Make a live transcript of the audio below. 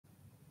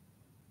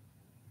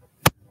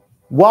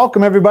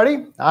Welcome,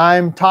 everybody.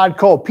 I'm Todd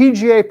Cole,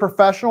 PGA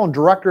professional and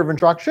director of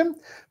instruction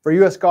for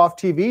US Golf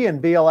TV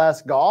and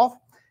BLS Golf.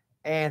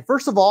 And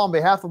first of all, on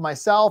behalf of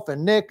myself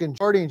and Nick and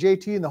Jordy and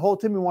JT and the whole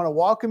team, we want to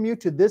welcome you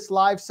to this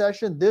live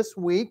session this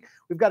week.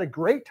 We've got a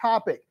great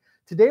topic.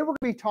 Today, we're going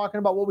to be talking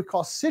about what we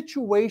call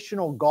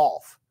situational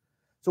golf.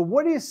 So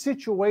what is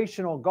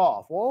situational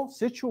golf? Well,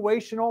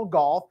 situational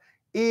golf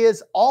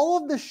is all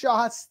of the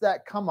shots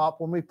that come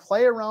up when we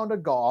play around a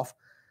golf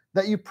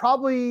that you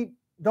probably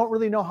don't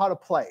really know how to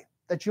play,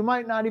 that you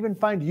might not even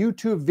find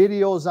YouTube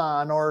videos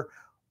on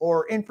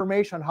or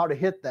information on how to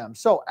hit them.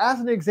 So as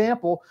an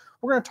example,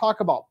 we're going to talk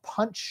about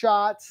punch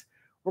shots.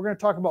 We're going to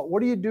talk about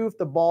what do you do if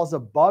the ball's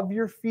above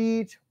your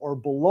feet or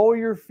below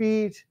your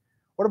feet?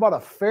 What about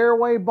a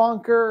fairway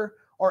bunker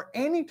or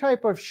any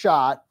type of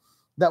shot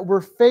that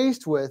we're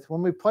faced with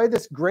when we play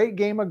this great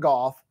game of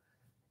golf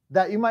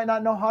that you might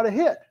not know how to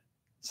hit?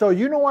 So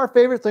you know our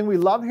favorite thing. We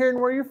love hearing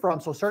where you're from.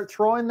 So start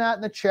throwing that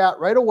in the chat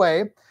right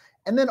away.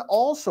 And then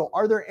also,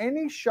 are there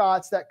any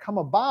shots that come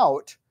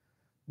about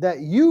that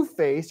you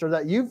faced or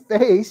that you've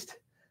faced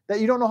that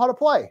you don't know how to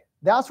play?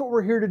 That's what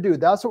we're here to do.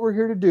 That's what we're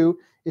here to do,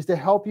 is to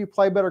help you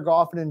play better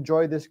golf and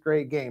enjoy this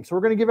great game. So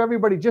we're going to give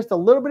everybody just a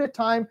little bit of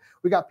time.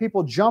 We got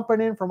people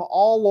jumping in from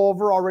all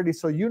over already.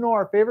 So you know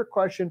our favorite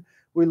question.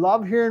 We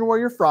love hearing where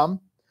you're from.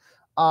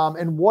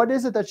 And what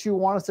is it that you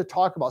want us to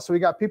talk about? So we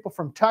got people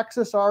from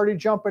Texas already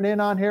jumping in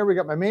on here. We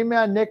got my main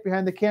man, Nick,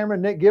 behind the camera.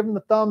 Nick, give him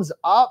the thumbs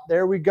up.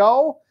 There we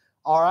go.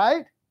 All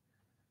right.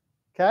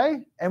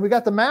 Okay. And we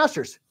got the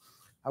Masters.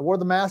 I wore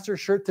the Masters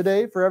shirt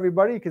today for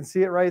everybody. You can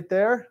see it right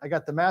there. I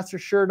got the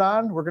Masters shirt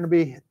on. We're going to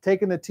be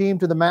taking the team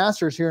to the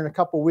Masters here in a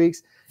couple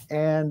weeks,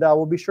 and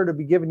we'll be sure to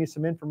be giving you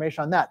some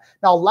information on that.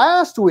 Now,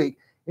 last week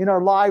in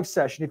our live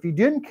session, if you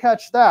didn't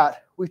catch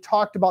that, we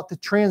talked about the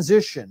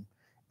transition.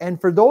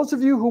 And for those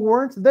of you who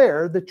weren't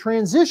there, the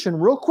transition,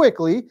 real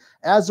quickly,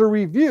 as a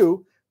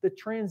review, the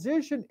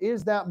transition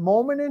is that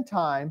moment in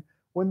time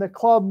when the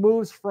club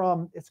moves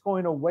from, it's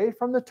going away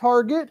from the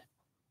target,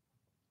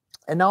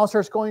 and now it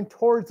starts going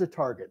towards the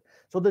target.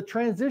 So the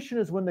transition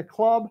is when the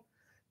club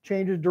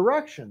changes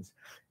directions.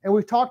 And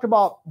we've talked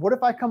about, what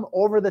if I come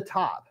over the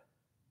top?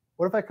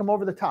 What if I come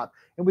over the top?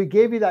 And we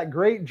gave you that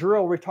great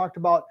drill where we talked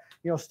about,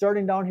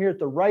 starting down here at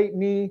the right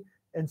knee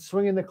and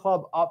swinging the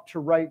club up to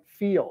right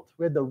field.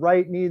 We had the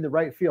right knee, the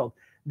right field.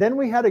 Then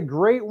we had a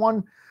great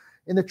one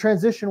in the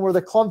transition where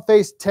the club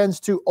face tends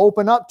to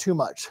open up too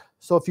much.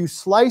 So if you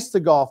slice the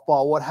golf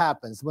ball, what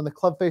happens? When the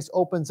club face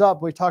opens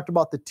up, we talked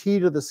about the tee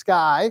to the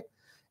sky.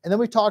 And then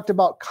we talked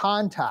about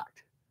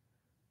contact.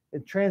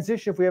 In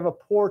transition, if we have a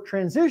poor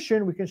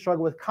transition, we can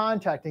struggle with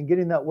contact and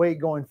getting that weight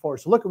going forward.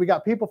 So look, we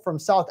got people from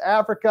South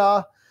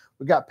Africa.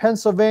 We got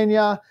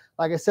Pennsylvania.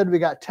 Like I said, we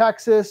got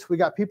Texas. We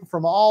got people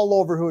from all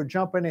over who are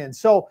jumping in.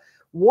 So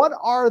what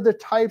are the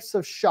types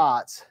of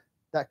shots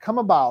that come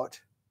about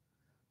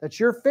that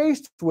you're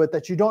faced with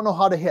that you don't know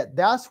how to hit?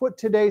 That's what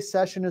today's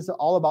session is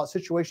all about,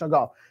 situational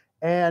golf.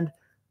 And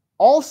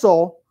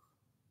also,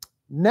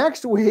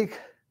 next week,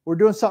 we're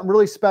doing something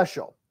really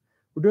special.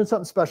 We're doing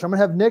something special. I'm going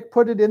to have Nick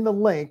put it in the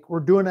link. We're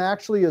doing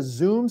actually a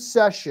Zoom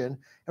session,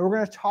 and we're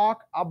going to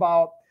talk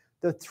about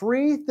the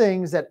 3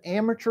 things that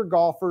amateur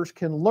golfers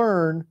can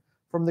learn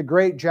from the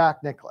great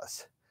Jack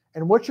Nicklaus.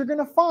 And what you're going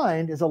to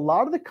find is a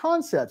lot of the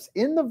concepts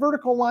in the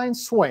vertical line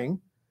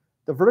swing,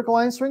 the vertical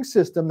line swing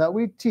system that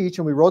we teach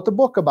and we wrote the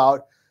book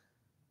about,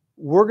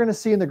 we're going to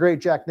see in the great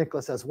Jack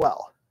Nicklaus as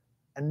well.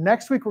 And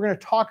next week, we're going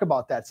to talk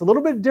about that. It's a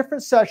little bit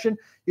different session.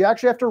 You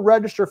actually have to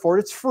register for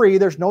it. It's free.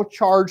 There's no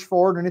charge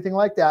for it or anything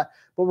like that.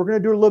 But we're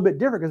going to do it a little bit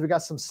different because we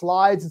got some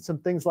slides and some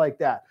things like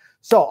that.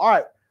 So, all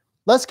right,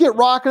 let's get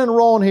rocking and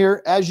rolling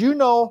here. As you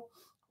know,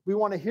 we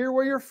want to hear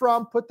where you're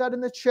from. Put that in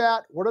the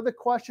chat. What are the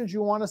questions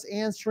you want us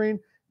answering?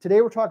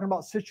 Today, we're talking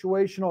about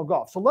situational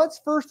golf. So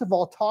let's first of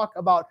all talk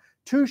about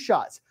 2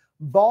 shots.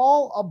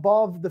 Ball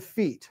above the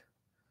feet.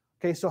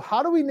 Okay, so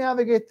how do we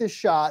navigate this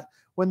shot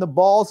when the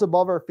ball's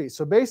above our feet?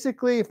 So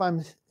basically, if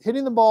I'm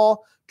hitting the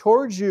ball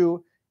towards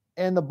you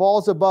and the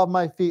ball's above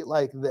my feet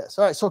like this.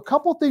 All right, so a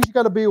couple things you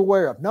got to be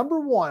aware of.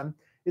 Number 1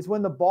 is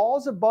when the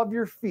ball's above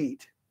your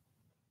feet,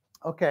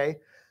 okay,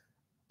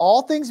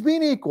 all things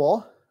being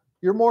equal,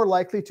 you're more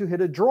likely to hit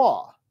a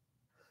draw.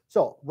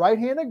 So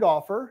right-handed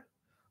golfer,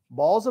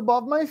 ball's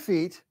above my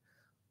feet.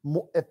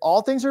 If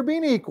all things are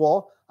being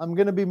equal, I'm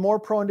going to be more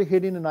prone to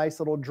hitting a nice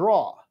little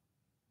draw.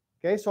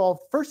 Okay, so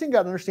first thing you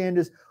got to understand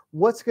is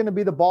what's going to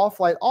be the ball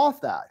flight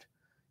off that.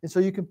 And so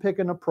you can pick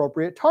an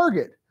appropriate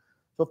target.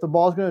 So if the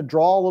ball is going to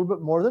draw a little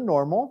bit more than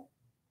normal,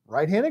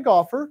 right-handed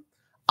golfer,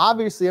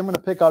 obviously I'm going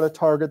to pick out a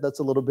target that's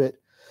a little bit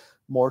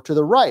more to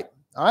the right.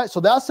 All right, so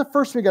that's the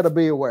first thing you got to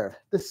be aware of.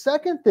 The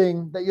second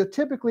thing that you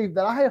typically,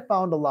 that I have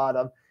found a lot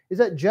of, is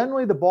that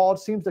generally the ball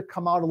seems to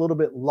come out a little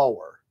bit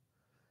lower.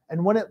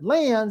 And when it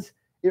lands,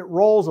 it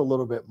rolls a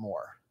little bit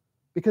more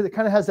because it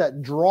kind of has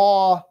that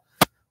draw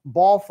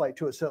ball flight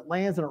to it. So it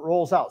lands and it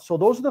rolls out. So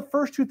those are the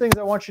first 2 things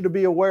I want you to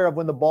be aware of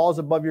when the ball is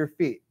above your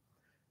feet.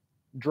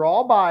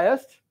 Draw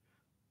biased,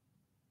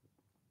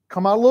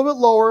 come out a little bit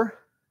lower,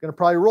 Going to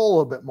probably roll a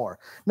little bit more.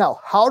 Now,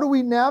 how do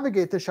we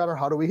navigate the shot, or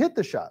how do we hit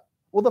the shot?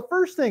 Well, the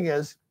first thing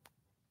is,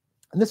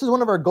 and this is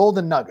one of our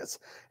golden nuggets,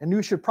 and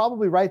you should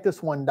probably write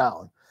this one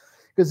down,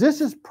 because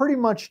this is pretty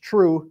much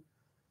true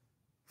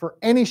for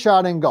any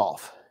shot in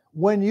golf.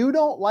 When you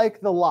don't like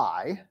the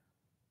lie,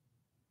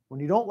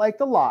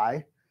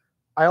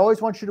 I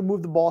always want you to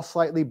move the ball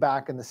slightly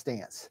back in the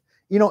stance.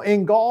 You know,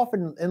 in golf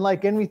and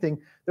like anything,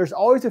 there's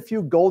always a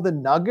few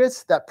golden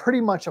nuggets that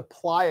pretty much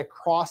apply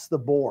across the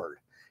board.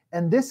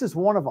 And this is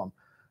one of them.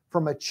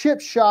 From a chip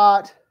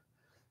shot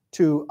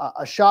to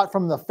a shot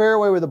from the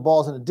fairway where the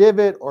ball's in a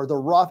divot or the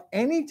rough,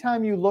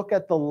 anytime you look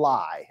at the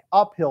lie,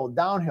 uphill,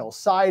 downhill,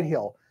 side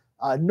hill,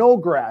 no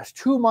grass,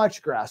 too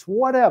much grass,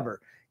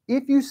 whatever.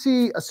 If you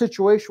see a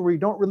situation where you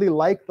don't really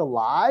like the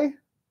lie,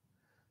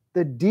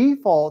 the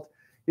default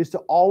is to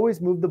always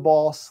move the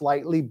ball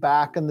slightly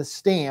back in the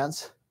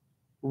stance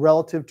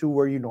relative to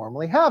where you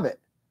normally have it.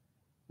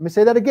 Let me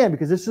say that again,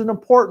 because this is an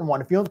important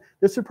one.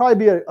 This would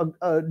probably be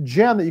a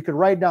gem that you could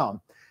write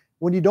down.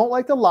 When you don't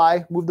like the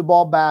lie, move the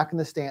ball back in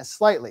the stance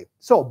slightly.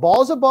 So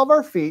ball's above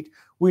our feet.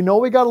 We know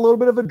we got a little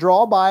bit of a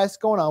draw bias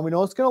going on. We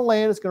know it's going to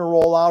land. It's going to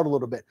roll out a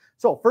little bit.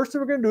 So first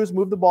thing we're going to do is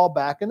move the ball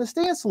back in the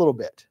stance a little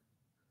bit.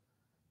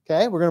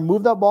 Okay, we're going to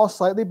move that ball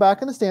slightly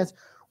back in the stance.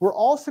 We're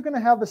also going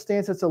to have the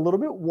stance that's a little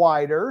bit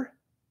wider,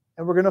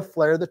 and we're going to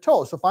flare the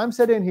toes. So if I'm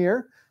sitting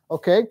here,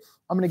 okay,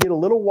 I'm going to get a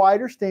little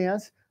wider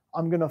stance.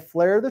 I'm going to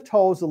flare the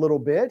toes a little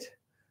bit.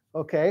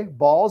 Okay,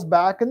 ball's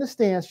back in the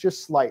stance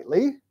just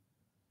slightly.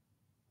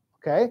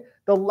 Okay,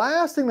 the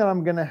last thing that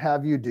I'm going to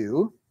have you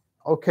do,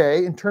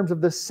 okay, in terms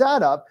of the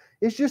setup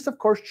is just, of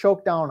course,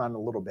 choke down on it a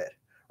little bit,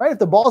 right? If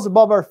the ball's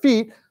above our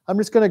feet, I'm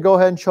just going to go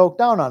ahead and choke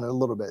down on it a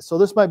little bit. So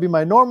this might be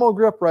my normal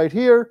grip right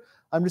here.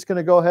 I'm just going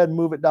to go ahead and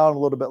move it down a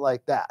little bit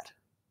like that.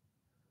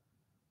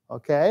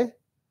 Okay,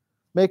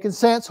 making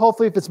sense?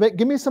 Hopefully, if it's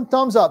give me some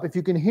thumbs up. If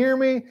you can hear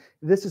me,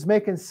 if this is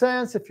making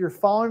sense. If you're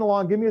following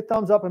along, give me a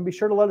thumbs up and be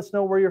sure to let us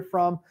know where you're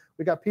from.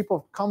 We got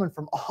people coming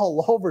from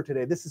all over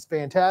today. This is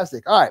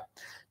fantastic. All right.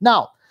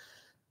 Now,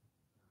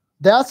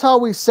 that's how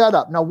we set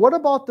up. Now, what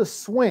about the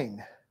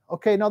swing?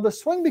 Okay, now the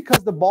swing,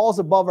 because the ball's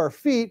above our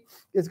feet,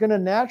 is going to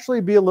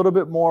naturally be a little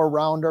bit more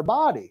around our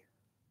body.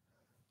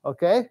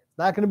 Okay,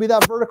 not going to be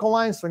that vertical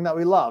line swing that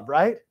we love,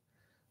 right?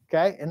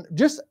 Okay, and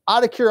just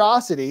out of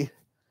curiosity,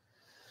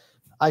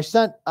 I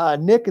sent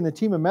Nick and the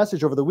team a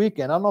message over the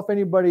weekend. I don't know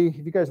if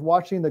you guys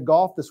watching the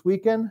golf this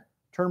weekend,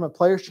 Tournament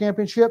Players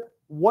Championship,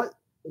 what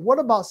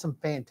about some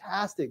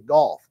fantastic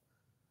golf?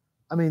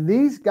 I mean,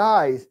 these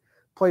guys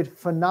played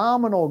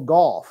phenomenal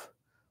golf.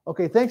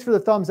 Okay, thanks for the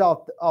thumbs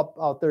up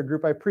out there,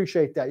 group. I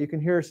appreciate that. You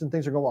can hear us and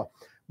things are going well.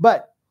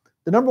 But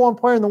the number one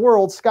player in the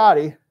world,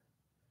 Scotty,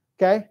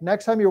 okay,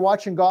 next time you're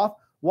watching golf,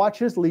 watch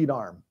his lead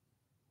arm.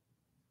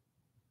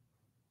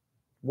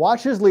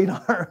 Watch his lead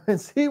arm and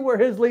see where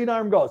his lead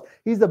arm goes.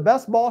 He's the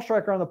best ball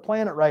striker on the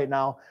planet right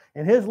now,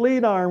 and his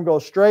lead arm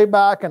goes straight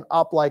back and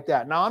up like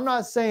that. Now, I'm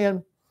not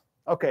saying,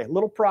 okay,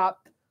 little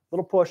prop,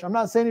 little push. I'm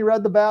not saying he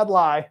read the bad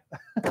lie,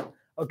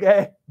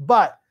 okay,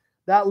 but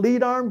that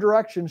lead arm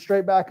direction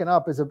straight back and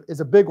up is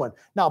a big one.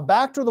 Now,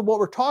 back to what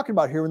we're talking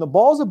about here. When the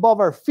ball's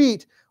above our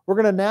feet, we're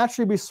going to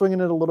naturally be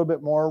swinging it a little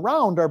bit more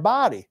around our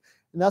body,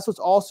 and that's what's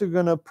also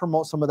going to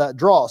promote some of that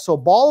draw. So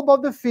ball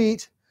above the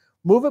feet,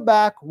 move it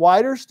back,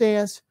 wider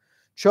stance,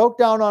 choke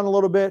down on a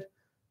little bit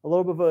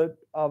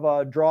of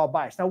a draw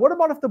bias. Now, what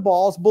about if the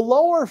ball's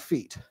below our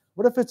feet?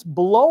 What if it's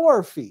below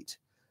our feet?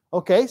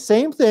 Okay,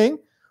 same thing.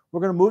 We're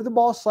going to move the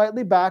ball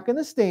slightly back in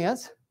the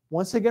stance.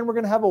 Once again, we're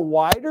going to have a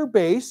wider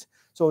base.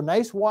 So a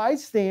nice wide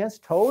stance,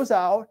 toes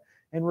out,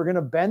 and we're going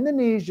to bend the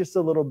knees just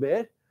a little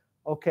bit.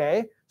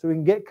 Okay, so we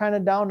can get kind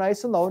of down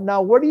nice and low.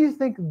 Now, what do you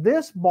think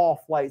this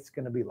ball flight's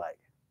going to be like?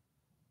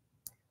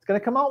 It's going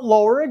to come out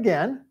lower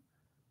again.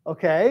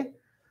 Okay,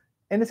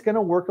 and it's going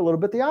to work a little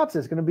bit the opposite.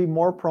 It's going to be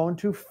more prone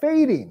to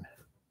fading.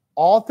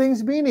 All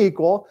things being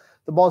equal,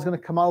 the ball is going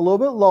to come out a little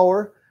bit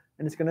lower,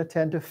 and it's going to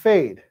tend to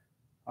fade.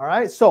 All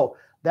right, so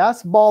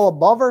that's ball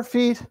above our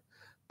feet.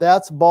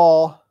 That's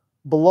ball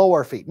below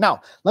our feet. Now,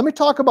 let me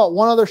talk about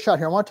one other shot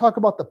here. I want to talk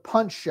about the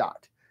punch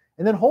shot.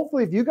 And then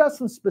hopefully if you got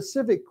some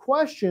specific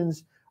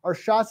questions or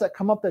shots that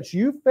come up that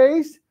you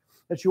faced,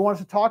 that you want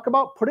us to talk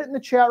about, put it in the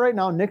chat right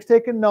now. Nick's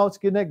taking notes.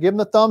 Give him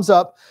the thumbs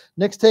up.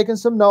 Nick's taking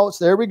some notes.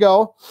 There we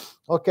go.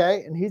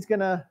 Okay, and he's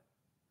going to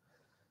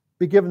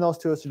be giving those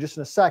to us just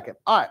in a second.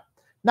 All right,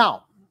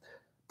 now,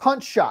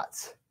 punch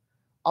shots.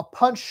 A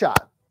punch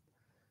shot.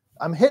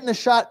 I'm hitting a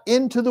shot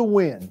into the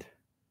wind.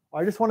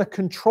 I just want to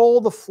control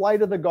the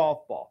flight of the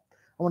golf ball.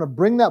 I want to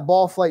bring that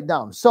ball flight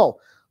down. So,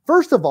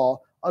 first of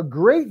all, a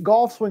great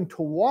golf swing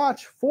to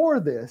watch for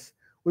this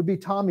would be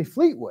Tommy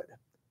Fleetwood.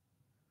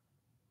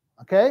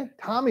 Okay?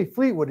 Tommy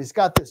Fleetwood, he's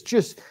got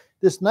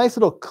this nice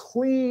little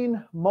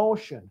clean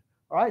motion.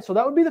 All right? So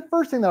that would be the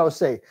first thing that I would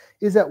say,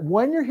 is that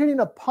when you're hitting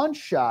a punch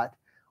shot,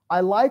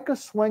 I like a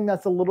swing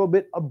that's a little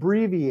bit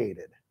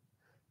abbreviated,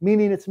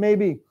 meaning it's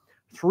maybe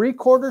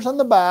 3/4 on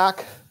the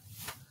back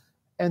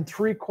and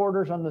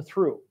 3/4 on the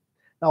through.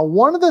 Now,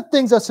 one of the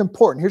things that's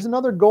important, here's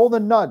another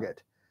golden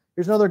nugget.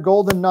 Here's another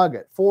golden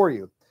nugget for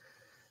you.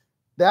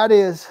 That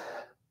is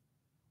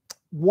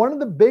one of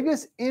the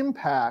biggest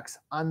impacts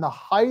on the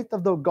height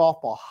of the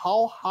golf ball,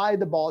 how high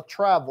the ball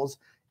travels,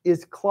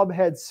 is club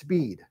head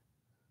speed.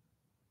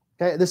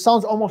 Okay, this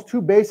sounds almost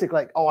too basic,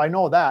 like, oh, I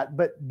know that,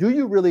 but do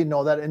you really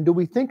know that? And do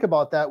we think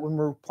about that when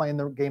we're playing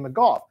the game of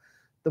golf?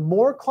 The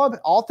more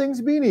all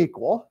things being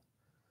equal,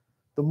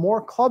 the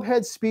more club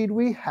head speed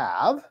we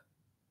have,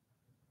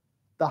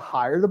 the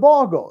higher the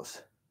ball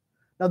goes.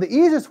 Now, the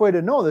easiest way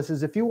to know this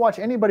is if you watch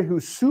anybody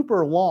who's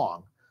super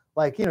long,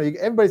 like,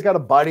 everybody's got a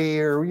buddy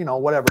or,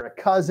 whatever, a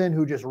cousin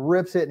who just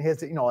rips it and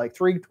hits it, like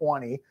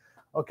 320.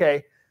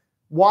 Okay.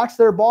 Watch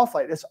their ball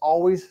flight. It's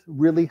always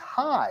really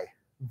high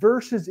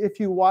versus if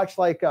you watch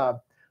like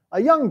a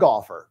young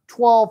golfer,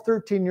 12,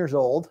 13 years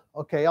old.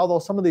 Okay. Although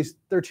some of these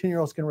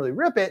 13-year-olds can really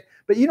rip it,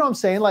 but you know what I'm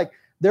saying? Like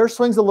their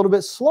swing's a little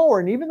bit slower.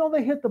 And even though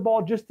they hit the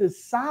ball just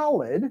as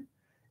solid,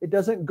 it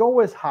doesn't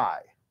go as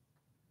high.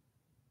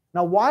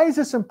 Now, why is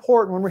this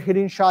important when we're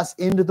hitting shots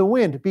into the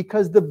wind?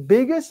 Because the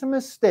biggest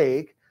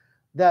mistake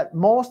that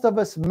most of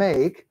us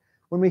make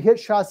when we hit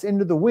shots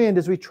into the wind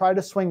is we try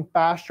to swing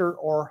faster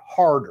or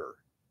harder.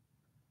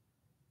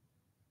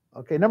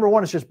 Okay, number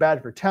one, it's just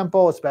bad for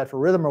tempo, it's bad for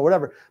rhythm or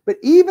whatever. But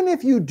even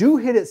if you do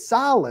hit it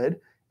solid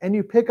and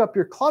you pick up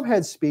your club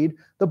head speed,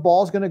 the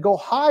ball's going to go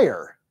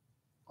higher.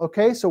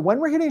 Okay, so when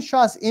we're hitting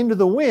shots into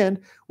the wind,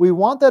 we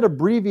want that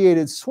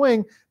abbreviated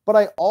swing, but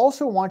I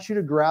also want you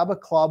to grab a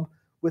club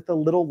with a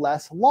little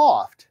less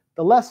loft.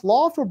 The less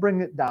loft will bring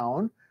it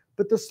down,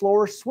 but the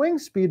slower swing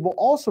speed will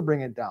also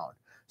bring it down.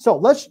 So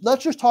let's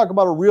just talk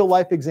about a real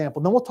life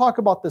example. Then we'll talk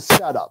about the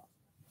setup.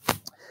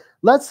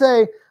 Let's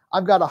say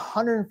I've got a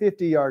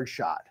 150-yard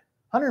shot,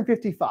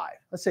 155.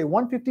 Let's say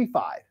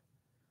 155.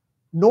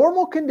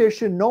 Normal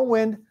condition, no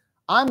wind,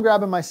 I'm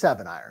grabbing my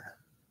 7-iron.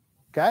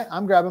 Okay,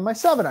 I'm grabbing my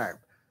 7-iron.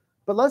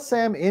 But let's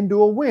say I'm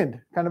into a wind,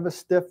 kind of a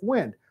stiff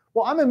wind.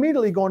 Well, I'm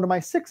immediately going to my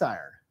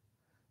 6-iron.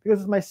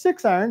 Because with my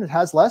 6-iron, it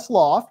has less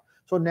loft,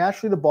 so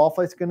naturally the ball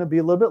flight's going to be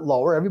a little bit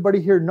lower.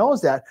 Everybody here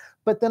knows that.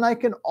 But then I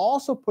can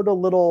also put a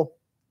little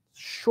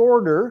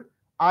shorter,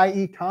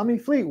 i.e. Tommy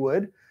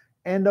Fleetwood,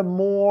 and a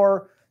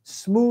more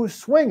smooth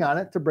swing on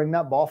it to bring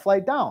that ball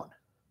flight down.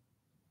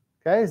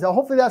 Okay, so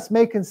hopefully that's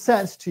making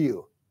sense to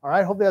you. All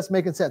right, hopefully that's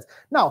making sense.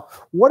 Now,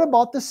 what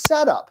about the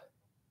setup?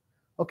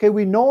 Okay,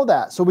 we know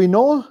that. So we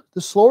know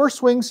the slower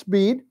swing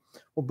speed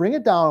will bring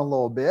it down a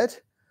little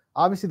bit.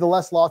 Obviously, the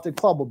less lofted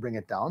club will bring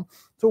it down.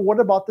 So what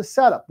about the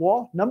setup?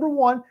 Well, number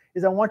one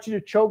is I want you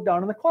to choke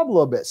down on the club a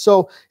little bit.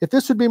 So if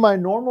this would be my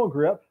normal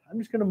grip, I'm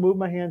just going to move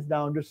my hands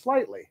down just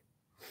slightly.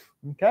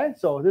 Okay,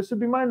 so this would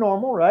be my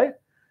normal, right?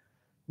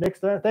 Nick's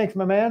there. Thanks,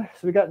 my man.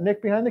 So we got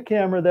Nick behind the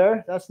camera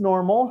there. That's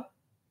normal.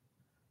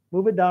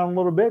 Move it down a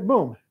little bit.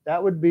 Boom.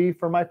 That would be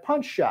for my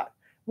punch shot.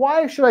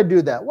 Why should I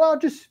do that? Well,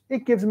 just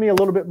it gives me a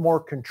little bit more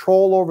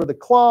control over the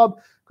club,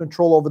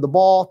 control over the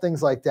ball,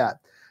 things like that.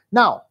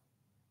 Now,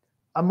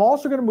 I'm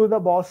also going to move that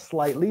ball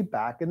slightly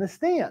back in the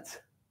stance.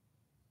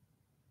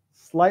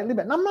 Slightly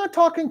back. And I'm not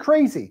talking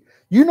crazy.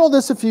 You know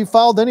this if you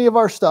followed any of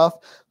our stuff.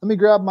 Let me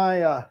grab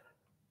my,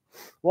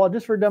 well,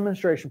 just for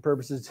demonstration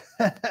purposes.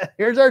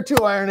 Here's our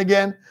 2-iron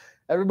again.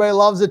 Everybody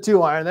loves a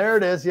 2-iron. There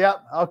it is.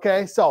 Yep.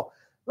 Okay. So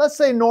let's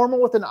say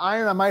normal with an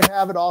iron. I might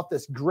have it off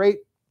this great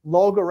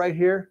logo right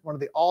here. One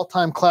of the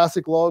all-time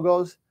classic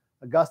logos,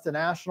 Augusta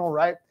National,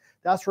 right?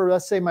 That's where,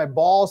 let's say, my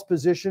ball's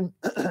position,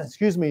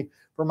 excuse me,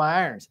 for my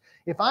irons.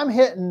 If I'm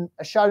hitting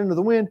a shot into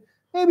the wind,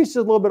 maybe it's just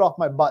a little bit off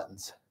my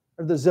buttons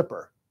or the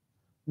zipper.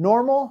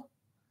 Normal,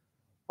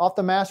 off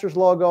the Masters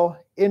logo,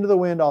 into the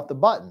wind off the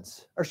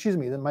buttons, or excuse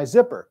me, then my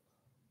zipper.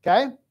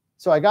 Okay,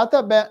 so I got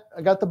that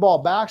I got the ball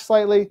back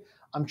slightly.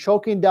 I'm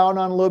choking down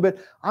on a little bit.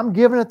 I'm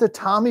giving it the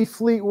Tommy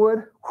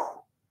Fleetwood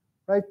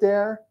right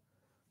there.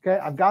 Okay,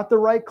 I've got the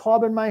right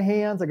club in my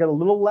hands. I got a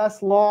little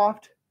less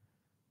loft.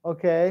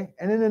 Okay,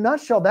 and in a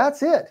nutshell,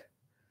 that's it.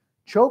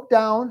 Choke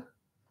down,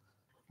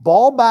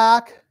 ball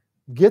back,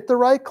 get the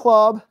right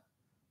club,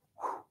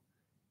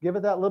 give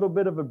it that little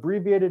bit of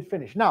abbreviated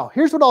finish. Now,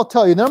 here's what I'll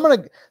tell you. Then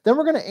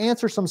we're gonna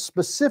answer some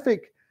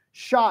specific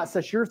shots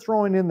that you're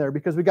throwing in there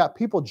because we got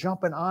people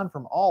jumping on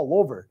from all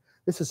over.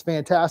 This is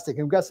fantastic.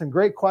 And we've got some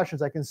great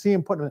questions. I can see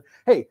them putting them.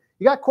 Hey,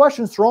 you got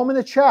questions, throw them in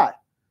the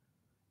chat.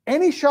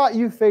 Any shot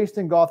you faced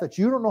in golf that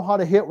you don't know how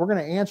to hit, we're going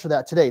to answer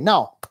that today.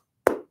 Now,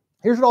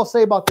 here's what I'll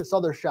say about this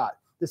other shot,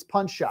 this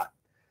punch shot.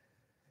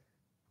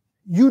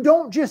 You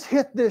don't just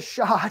hit this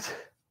shot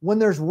when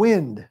there's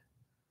wind.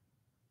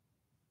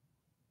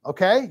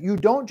 Okay? You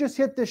don't just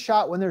hit this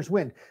shot when there's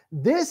wind.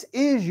 This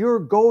is your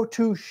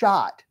go-to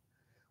shot.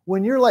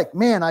 When you're like,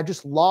 man, I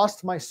just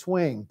lost my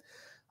swing.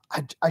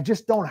 I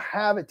just don't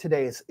have it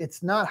today.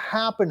 It's not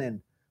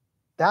happening.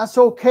 That's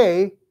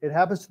okay. It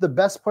happens to the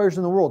best players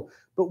in the world.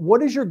 But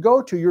what is your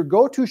go-to? Your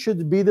go-to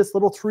should be this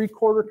little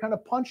 3/4 kind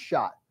of punch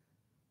shot.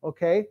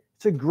 Okay?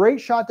 It's a great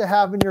shot to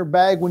have in your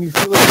bag when you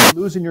feel like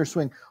you're losing your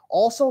swing.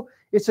 Also,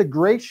 it's a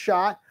great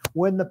shot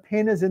when the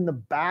pin is in the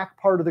back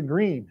part of the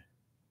green.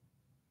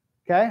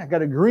 Okay? I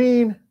got a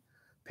green.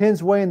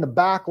 Pin's way in the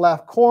back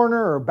left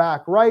corner or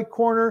back right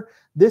corner.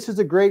 This is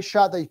a great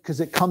shot because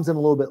it comes in a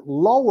little bit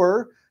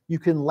lower. you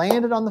can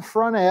land it on the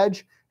front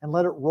edge and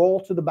let it roll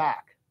to the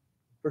back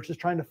versus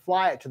trying to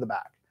fly it to the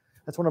back.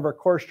 That's one of our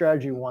core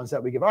strategy ones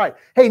that we give. All right.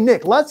 Hey,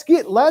 Nick, let's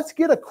get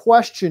a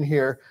question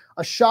here,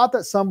 a shot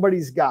that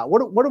somebody's got.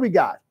 What do we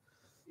got?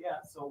 Yeah,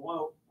 so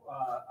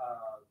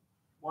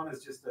one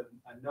is just a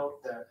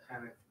note that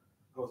kind of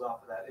goes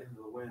off of that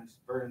into the wind.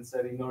 Vernon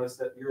said he noticed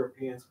that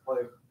Europeans play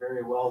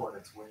very well when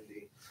it's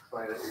windy.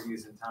 Probably that you're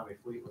using Tommy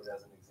Fleetwood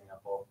as an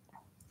example.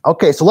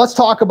 Okay, so let's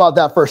talk about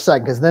that for a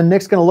second, because then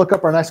Nick's going to look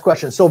up our next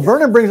question. So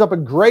Vernon brings up a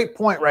great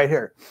point right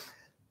here.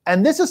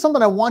 And this is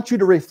something I want you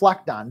to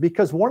reflect on,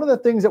 because one of the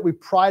things that we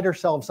pride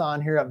ourselves on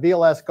here at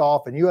VLS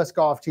Golf and US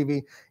Golf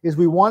TV is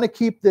we want to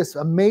keep this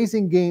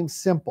amazing game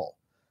simple.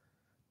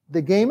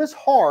 The game is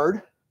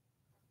hard,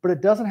 but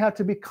it doesn't have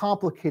to be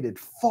complicated.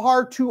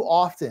 Far too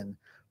often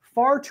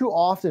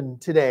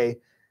today,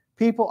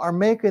 people are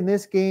making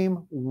this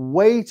game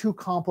way too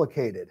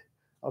complicated,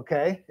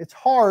 okay? It's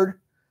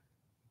hard,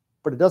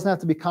 but it doesn't have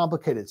to be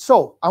complicated.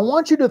 So I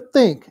want you to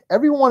think,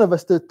 every one of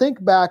us, to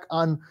think back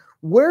on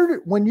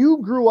when you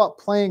grew up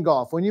playing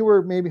golf, when you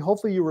were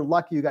hopefully you were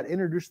lucky, you got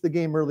introduced to the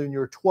game early when you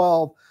were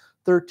 12,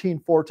 13,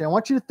 14. I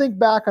want you to think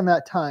back on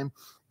that time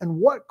and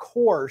what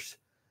course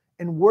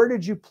and where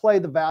did you play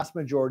the vast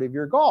majority of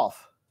your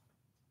golf?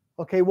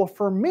 Okay, well,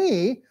 for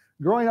me,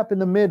 growing up in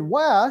the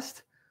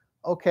Midwest,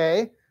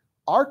 okay,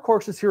 our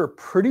courses here are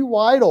pretty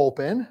wide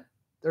open.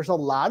 There's a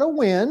lot of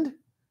wind,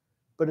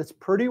 but it's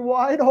pretty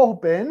wide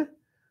open.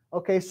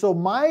 Okay, so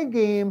my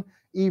game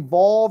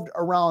evolved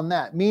around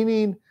that,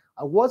 meaning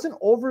I wasn't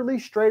overly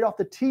straight off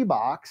the tee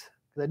box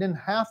because I didn't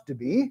have to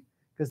be,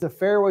 because the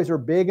fairways are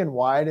big and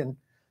wide. And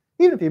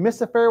even if you miss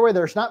the fairway,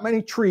 there's not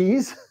many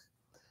trees.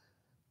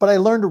 But I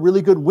learned a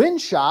really good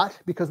wind shot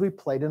because we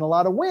played in a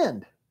lot of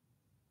wind.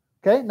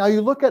 Okay, now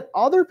you look at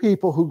other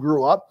people who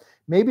grew up,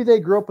 maybe they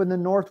grew up in the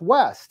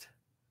Northwest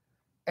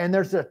and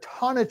there's a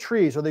ton of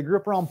trees, or they grew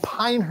up around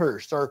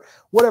Pinehurst or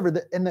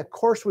whatever, and the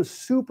course was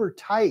super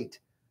tight.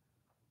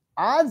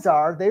 Odds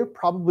are they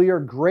probably are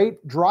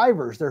great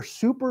drivers. They're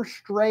super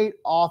straight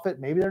off it.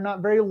 Maybe they're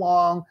not very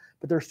long,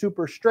 but they're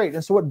super straight.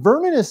 And so what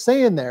Vernon is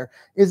saying there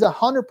is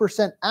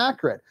 100%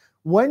 accurate.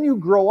 When you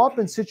grow up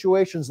in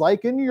situations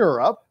like in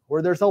Europe,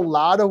 where there's a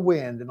lot of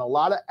wind and a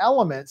lot of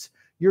elements,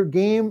 your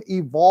game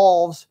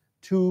evolves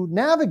to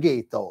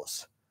navigate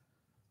those.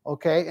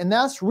 Okay, and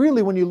that's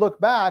really, when you look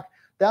back,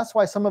 that's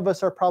why some of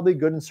us are probably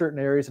good in certain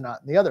areas and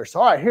not in the others. So,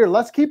 all right, here,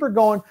 let's keep her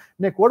going.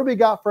 Nick, what do we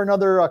got for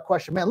another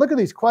question? Man, look at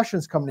these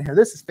questions coming in here.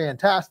 This is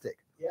fantastic.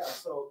 Yeah,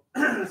 so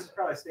this is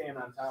probably staying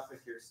on topic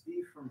here.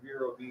 Steve from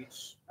Vero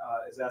Beach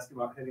is asking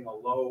about hitting a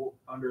low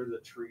under the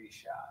tree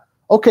shot.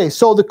 Okay,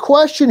 so the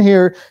question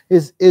here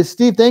is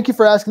Steve, thank you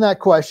for asking that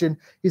question.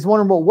 He's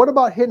wondering, well, what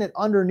about hitting it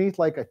underneath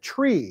like a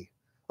tree?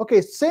 Okay,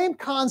 same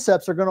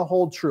concepts are going to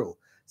hold true.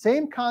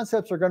 Same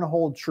concepts are going to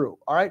hold true,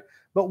 all right?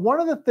 But one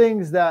of the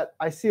things that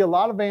I see a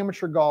lot of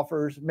amateur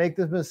golfers make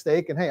this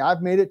mistake, and hey,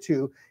 I've made it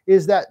too,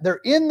 is that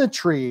they're in the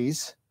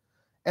trees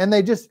and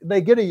they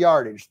get a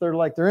yardage.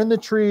 They're in the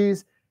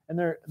trees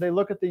and they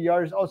look at the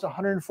yardage, oh, it's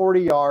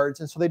 140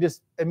 yards. And so they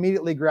just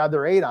immediately grab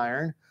their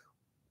 8-iron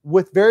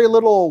with very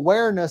little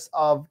awareness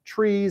of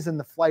trees and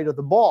the flight of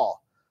the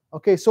ball.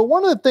 Okay, so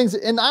one of the things,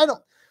 and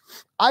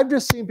I've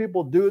just seen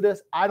people do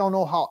this. I don't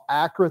know how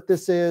accurate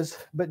this is,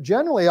 but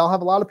generally I'll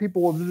have a lot of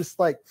people will just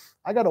like,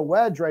 I got a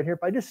wedge right here.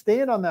 If I just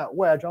stand on that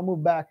wedge, I'll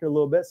move back here a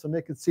little bit so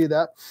Nick can see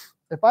that.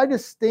 If I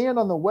just stand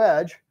on the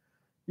wedge,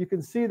 you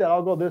can see that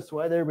I'll go this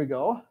way. There we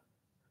go.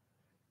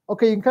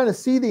 Okay, you can kind of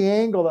see the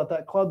angle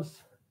that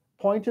club's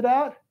pointed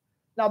at.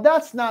 Now,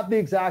 that's not the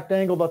exact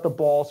angle that the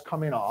ball's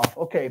coming off.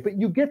 Okay, but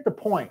you get the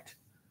point,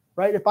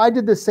 right? If I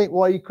did the same,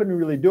 well, you couldn't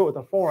really do it with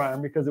a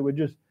 4-iron because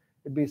it'd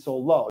be so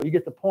low. You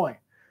get the point.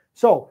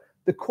 So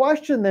the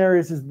question there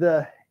is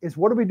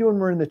what are we doing when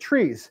we're in the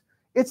trees?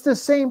 It's the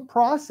same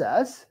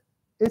process.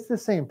 It's the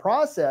same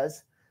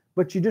process,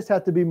 but you just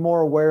have to be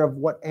more aware of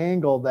what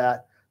angle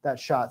that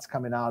shot's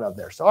coming out of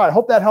there. So, all right, I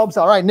hope that helps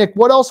out. All right, Nick,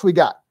 what else we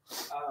got?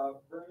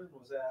 Vernon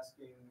was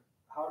asking,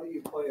 how do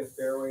you play a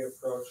fairway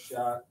approach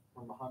shot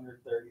from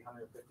 130,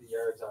 150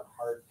 yards on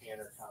hard pan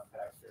or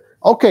compactor?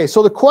 Okay,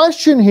 so the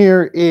question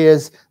here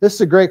is, this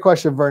is a great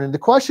question, Vernon. The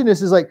question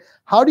is like,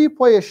 how do you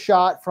play a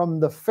shot from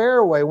the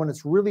fairway when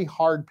it's really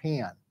hard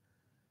pan?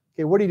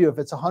 Okay, what do you do if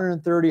it's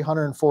 130,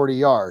 140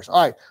 yards?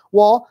 All right,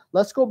 well,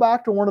 let's go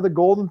back to one of the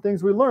golden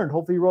things we learned.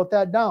 Hopefully you wrote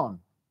that down.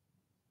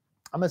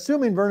 I'm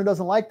assuming Vernon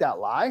doesn't like that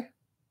lie.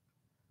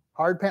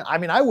 Hard pan. I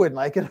mean, I wouldn't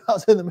like it if I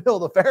was in the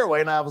middle of the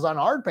fairway and I was on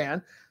hard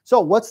pan. So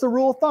what's the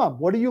rule of thumb?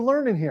 What are you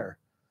learning here?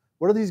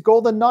 What are these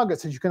golden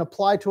nuggets that you can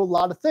apply to a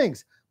lot of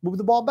things? Move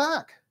the ball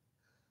back.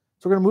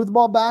 So we're going to move the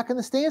ball back in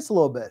the stance a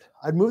little bit.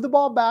 I'd move the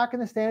ball back in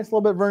the stance a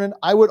little bit, Vernon.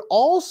 I would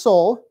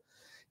also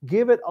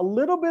give it a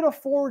little bit of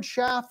forward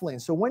shaft lean.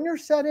 So when you're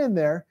set in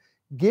there,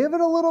 give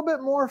it a little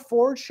bit more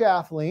forward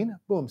shaft lean.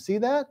 Boom, see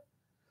that?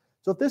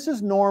 So if this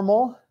is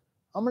normal,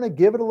 I'm going to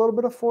give it a little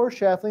bit of forward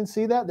shaft lean.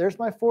 See that? There's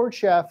my forward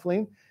shaft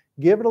lean.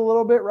 Give it a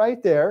little bit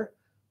right there.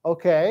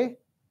 Okay.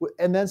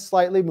 And then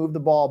slightly move the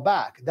ball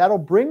back. That'll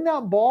bring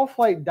that ball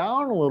flight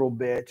down a little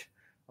bit.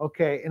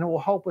 Okay, and it will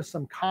help with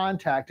some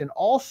contact. And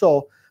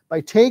also,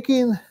 by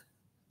taking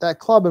that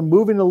club and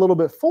moving a little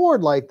bit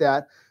forward like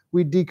that,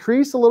 we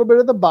decrease a little bit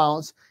of the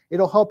bounce.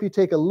 It'll help you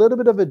take a little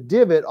bit of a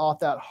divot off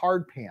that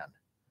hard pan.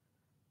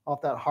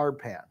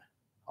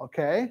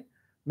 Okay,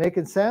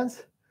 making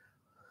sense?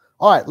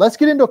 All right, let's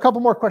get into a couple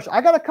more questions.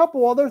 I got a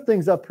couple other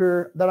things up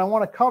here that I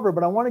want to cover,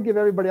 but I want to give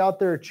everybody out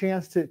there a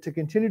chance to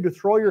continue to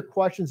throw your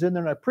questions in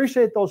there. And I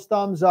appreciate those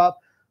thumbs up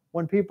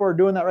when people are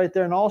doing that right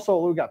there. And also,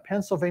 we've got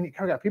Pennsylvania,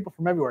 we got people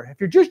from everywhere. If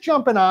you're just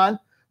jumping on,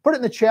 put it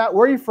in the chat.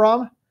 Where are you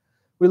from?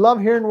 We love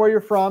hearing where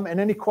you're from and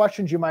any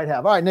questions you might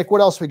have. All right, Nick,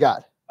 what else we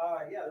got?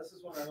 Yeah, this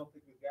is one I don't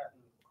think we've gotten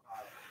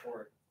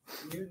before.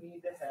 Do you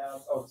need to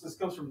have, this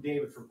comes from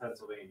David from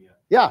Pennsylvania.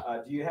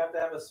 Yeah. Do you have to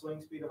have a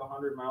swing speed of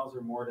 100 miles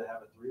or more to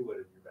have a 3-wood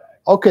in your bag?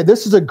 Okay,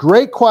 this is a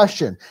great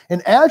question.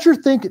 And as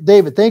you're thinking,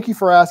 David, thank you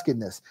for asking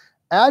this.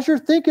 As you're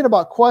thinking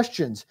about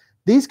questions,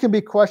 these can be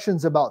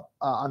questions about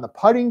on the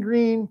putting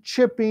green,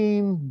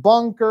 chipping,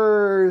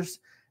 bunkers,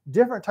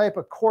 different type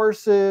of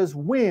courses,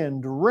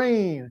 wind,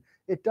 rain.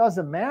 It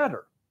doesn't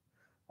matter.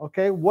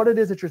 Okay, what it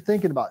is that you're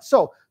thinking about.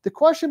 So the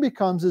question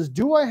becomes is,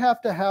 do I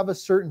have to have a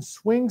certain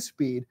swing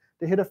speed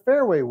to hit a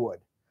fairway wood?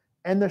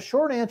 And the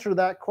short answer to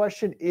that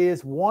question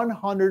is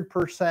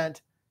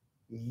 100%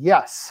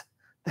 yes.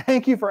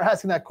 Thank you for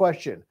asking that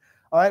question.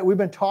 All right, we've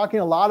been talking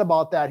a lot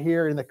about that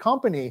here in the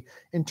company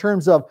in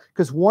terms of,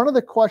 because one of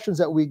the questions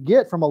that we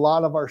get from a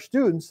lot of our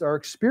students, our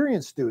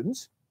experienced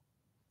students,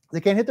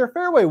 they can't hit their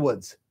fairway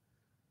woods.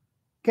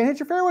 Can't hit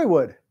your fairway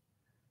wood.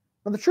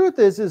 Now the truth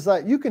is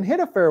that you can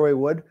hit a fairway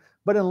wood,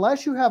 but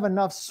unless you have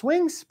enough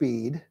swing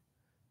speed,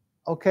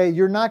 okay,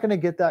 you're not going to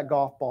get that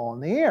golf ball in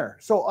the air.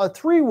 So a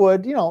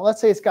 3-wood, you know, let's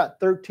say it's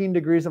got 13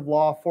 degrees of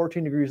loft,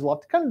 14 degrees of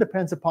loft. It kind of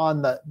depends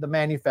upon the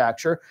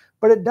manufacturer,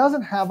 but it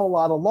doesn't have a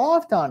lot of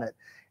loft on it.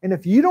 And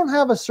if you don't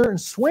have a certain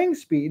swing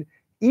speed,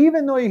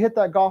 even though you hit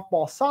that golf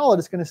ball solid,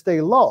 it's going to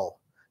stay low.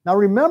 Now,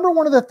 remember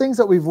one of the things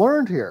that we've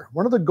learned here,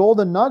 one of the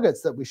golden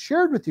nuggets that we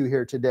shared with you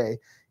here today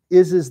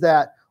is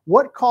that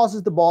what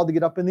causes the ball to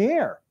get up in the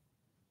air?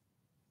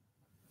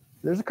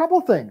 There's a couple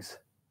of things,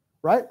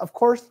 right? Of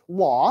course,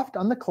 loft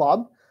on the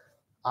club.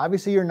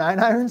 Obviously, your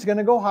 9-iron is going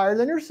to go higher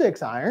than your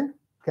 6-iron,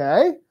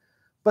 okay?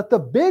 But the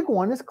big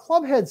one is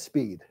club head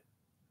speed,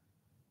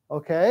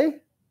 okay?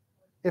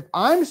 If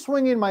I'm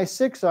swinging my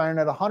 6-iron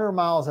at 100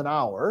 miles an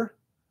hour,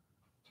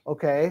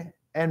 okay,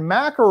 and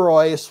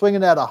McElroy is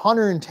swinging at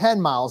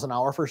 110 miles an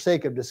hour for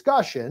sake of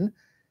discussion,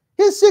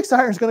 his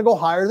 6-iron is going to go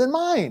higher than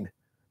mine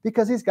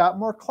because he's got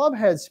more club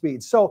head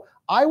speed. So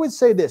I would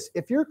say this,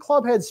 if your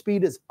club head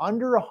speed is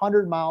under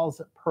 100 miles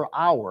per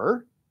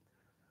hour,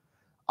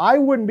 I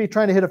wouldn't be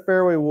trying to hit a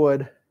fairway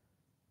wood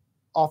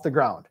off the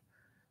ground.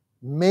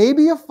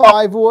 Maybe a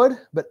 5-wood,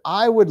 but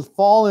I would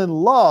fall in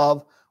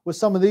love with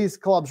some of these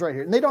clubs right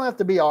here. And they don't have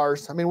to be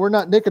ours. I mean,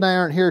 Nick and I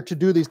aren't here to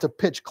do these to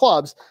pitch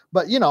clubs,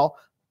 but you know,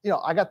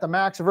 I got the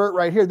Max Vert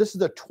right here. This is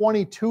the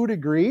 22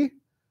 degree.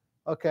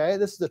 Okay,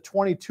 this is the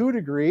 22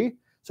 degree.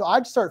 So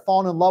I'd start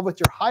falling in love with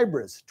your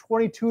hybrids,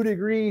 22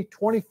 degree,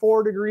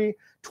 24 degree,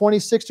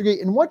 26 degree.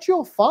 And what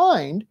you'll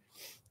find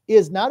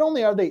is not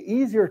only are they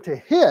easier to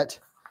hit,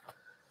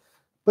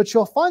 but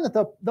you'll find that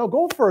they'll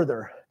go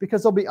further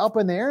because they'll be up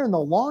in the air and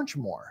they'll launch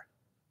more.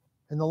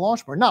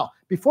 Now,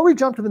 before we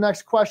jump to the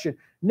next question,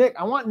 Nick,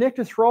 I want Nick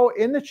to throw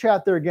in the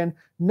chat there again.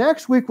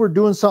 Next week, we're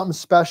doing something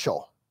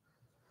special.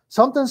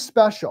 Something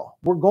special.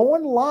 We're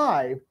going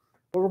live,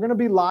 but we're going to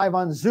be live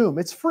on Zoom.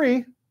 It's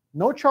free.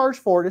 No charge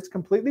for it. It's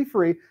completely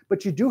free,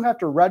 but you do have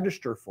to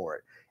register for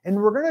it. And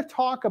we're going to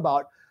talk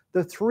about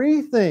the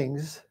 3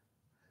 things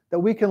that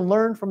we can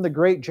learn from the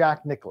great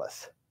Jack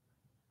Nicklaus.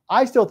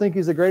 I still think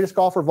he's the greatest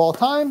golfer of all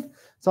time.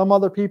 Some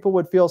other people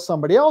would feel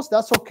somebody else.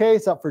 That's okay.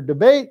 It's up for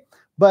debate.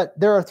 But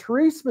there are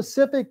 3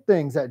 specific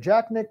things that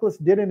Jack Nicklaus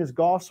did in his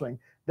golf swing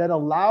that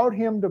allowed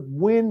him to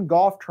win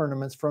golf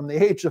tournaments from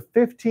the age of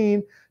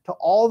 15 to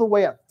all the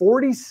way at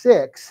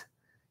 46.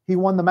 He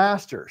won the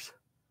Masters.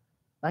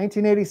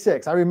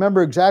 1986. I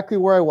remember exactly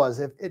where I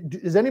was.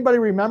 Does anybody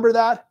remember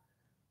that?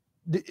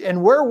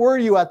 And where were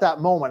you at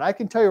that moment? I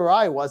can tell you where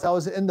I was. I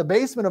was in the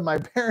basement of my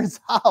parents'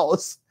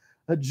 house,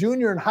 a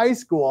junior in high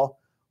school,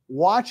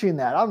 watching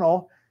that. I don't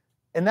know.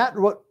 And that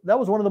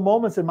was one of the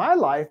moments in my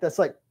life that's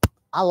like,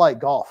 I like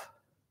golf.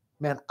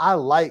 Man, I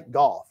like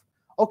golf.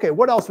 Okay,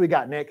 what else we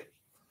got, Nick?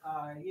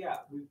 Yeah,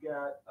 we've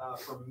got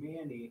from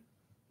Manny.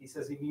 He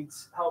says he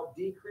needs help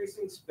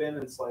decreasing spin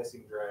and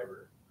slicing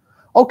driver.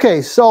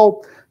 Okay,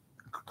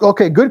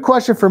 good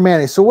question for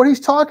Manny. So what he's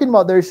talking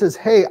about there, he says,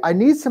 hey, I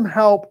need some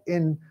help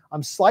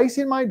I'm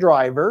slicing my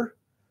driver,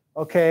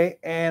 okay,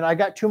 and I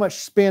got too much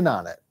spin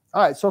on it.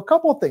 All right, so a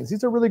couple of things.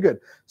 These are really good.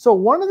 So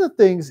one of the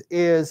things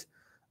is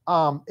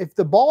if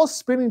the ball is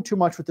spinning too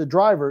much with the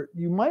driver,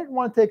 you might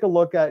want to take a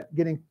look at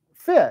getting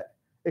fit.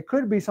 It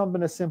could be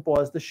something as simple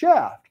as the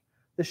shaft.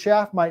 The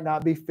shaft might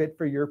not be fit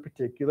for your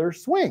particular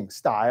swing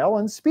style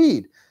and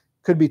speed.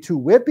 Could be too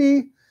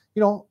whippy.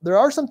 There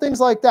are some things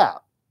like that.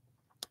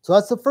 So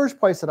that's the first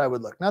place that I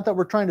would look. Not that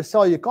we're trying to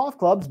sell you golf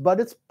clubs, but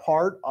it's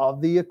part of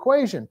the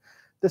equation.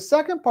 The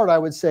second part I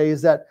would say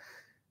is that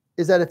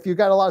is that if you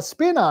got a lot of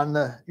spin on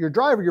your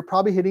driver, you're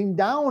probably hitting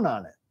down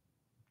on it.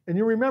 And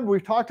you remember,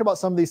 we've talked about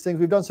some of these things.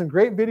 We've done some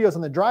great videos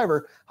on the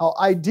driver, how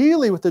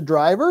ideally with the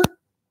driver,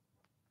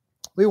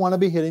 we want to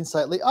be hitting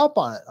slightly up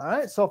on it. All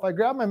right. So if I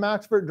grab my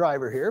MaxVert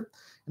driver here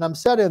and I'm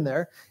set in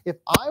there, if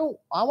I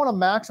want to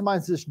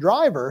maximize this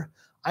driver,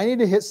 I need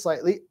to hit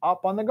slightly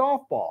up on the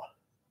golf ball.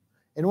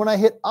 And when I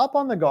hit up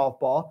on the golf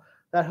ball,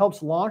 that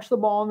helps launch the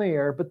ball in the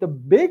air. But the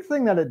big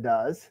thing that it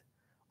does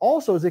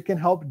also is it can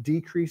help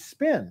decrease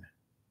spin.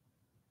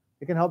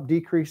 It can help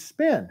decrease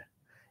spin.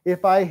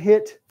 If I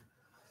hit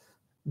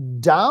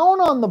down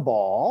on the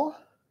ball,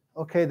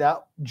 okay,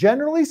 that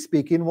generally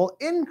speaking will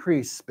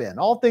increase spin,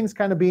 all things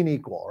kind of being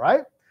equal,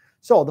 right?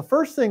 So the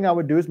first thing I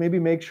would do is maybe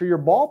make sure your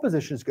ball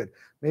position is good.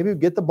 Maybe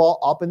get the ball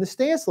up in the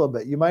stance a little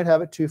bit. You might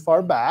have it too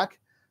far back.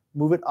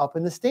 Move it up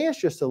in the stance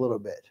just a little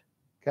bit,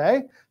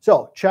 okay?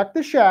 So check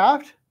the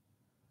shaft,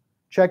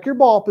 check your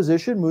ball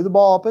position, move the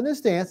ball up in the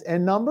stance,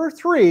 and number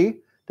 3,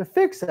 to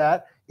fix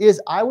that,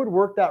 is I would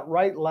work that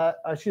right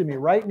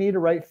knee to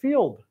right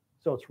field.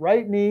 So it's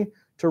right knee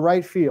to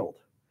right field.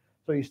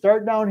 So you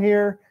start down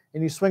here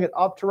and you swing it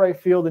up to right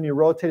field and you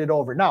rotate it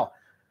over. Now,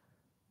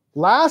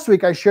 last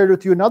week I shared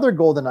with you another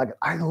golden nugget.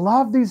 I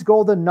love these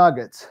golden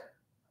nuggets,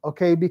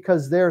 okay,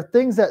 because they're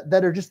things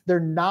that are just, they're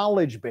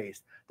knowledge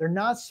based. They're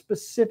not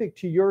specific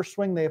to your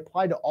swing. They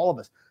apply to all of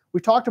us.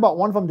 We talked about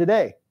one of them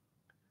today.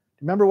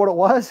 Remember what it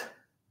was?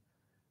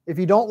 If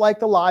you don't like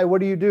the lie,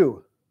 what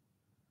do?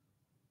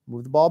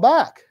 Move the ball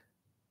back,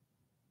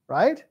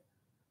 right?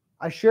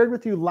 I shared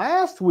with you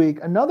last week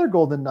another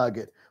golden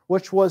nugget,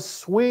 which was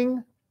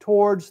swing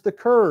towards the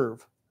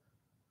curve.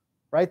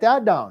 Write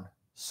that down.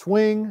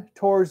 Swing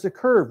towards the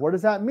curve. What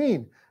does that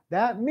mean?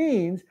 That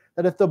means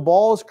that if the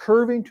ball is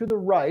curving to the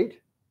right,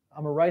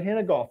 I'm a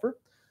right-handed golfer,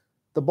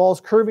 the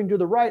ball's curving to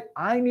the right,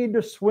 I need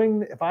to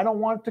swing. If I don't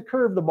want to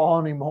curve the ball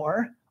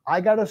anymore, I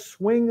got to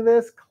swing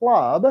this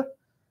club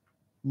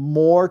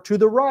more to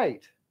the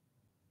right.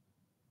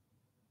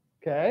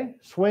 Okay,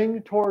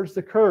 swing towards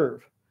the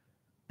curve.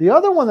 The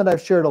other one that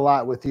I've shared a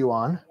lot with you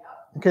on,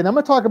 okay, now I'm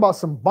going to talk about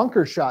some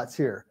bunker shots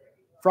here.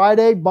 Fried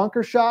egg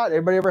bunker shot,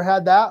 everybody ever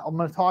had that? I'm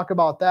going to talk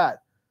about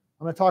that.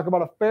 I'm going to talk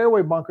about a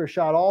fairway bunker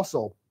shot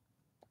also.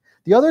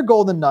 The other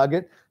golden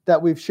nugget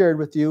that we've shared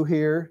with you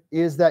here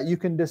is that you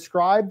can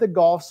describe the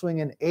golf swing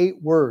in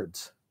 8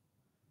 words.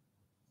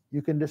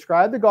 You can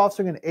describe the golf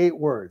swing in 8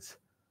 words.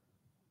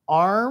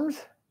 Arms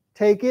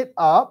take it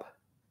up.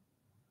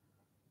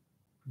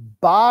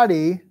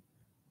 Body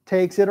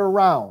takes it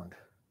around.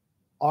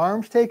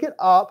 Arms take it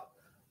up.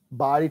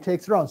 Body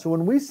takes it around. So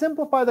when we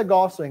simplify the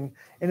golf swing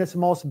in its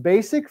most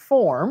basic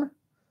form,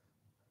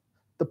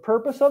 the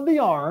purpose of the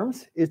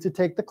arms is to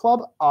take the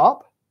club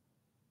up.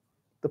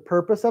 The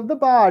purpose of the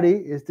body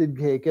is to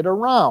take it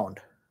around.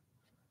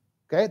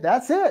 Okay,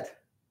 that's it.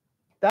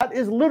 That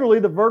is literally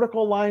the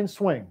vertical line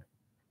swing.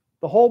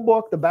 The whole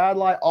book, the bad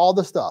lie, all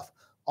the stuff.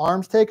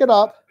 Arms take it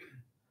up.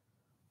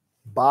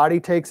 Body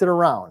takes it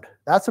around.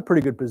 That's a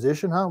pretty good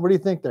position, huh? What do you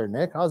think there,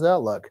 Nick? How's that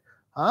look?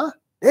 Huh?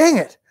 Dang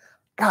it.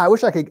 God, I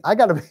wish I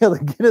got to be able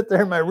to get it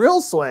there in my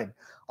real swing.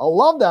 I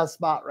love that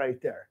spot right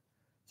there.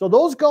 So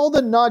those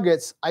golden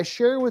nuggets, I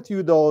share with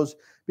you those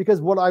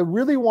because what I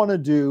really want to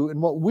do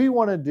and what we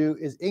want to do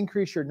is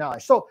increase your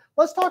knowledge. So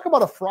let's talk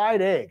about a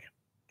fried egg,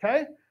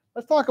 okay?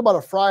 Let's talk about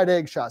a fried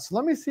egg shot. So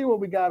let me see what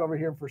we got over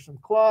here for some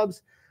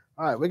clubs.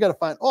 All right, we got to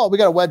find, oh, we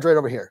got a wedge right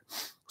over here.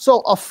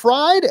 So a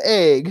fried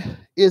egg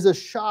is a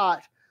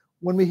shot.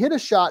 When we hit a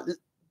shot,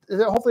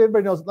 hopefully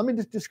everybody knows, let me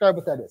just describe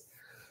what that is.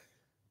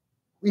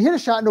 We hit a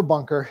shot into a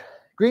bunker,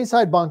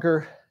 greenside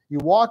bunker. You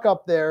walk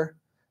up there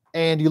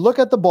and you look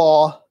at the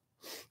ball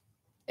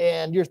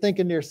and you're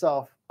thinking to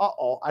yourself,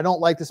 uh-oh, I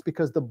don't like this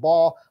because the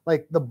ball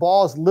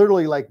is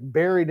literally like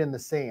buried in the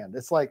sand.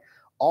 It's like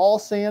all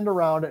sand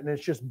around it and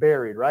it's just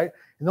buried, right?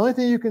 And the only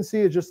thing you can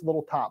see is just the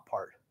little top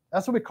part.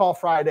 That's what we call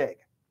fried egg.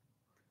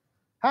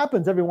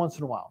 Happens every once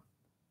in a while.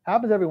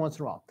 Happens every once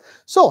in a while.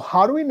 So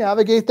how do we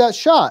navigate that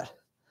shot?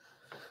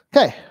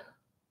 Okay,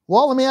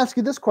 well, let me ask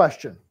you this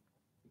question.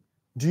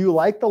 Do you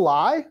like the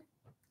lie?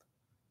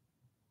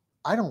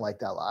 I don't like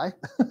that lie.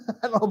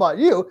 I don't know about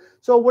you.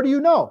 So what do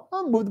you know?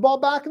 I'll move the ball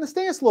back in the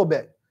stance a little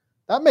bit.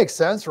 That makes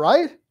sense,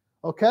 right?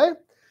 Okay.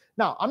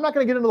 Now, I'm not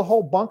going to get into the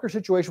whole bunker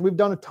situation. We've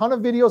done a ton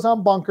of videos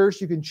on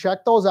bunkers. You can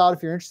check those out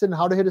if you're interested in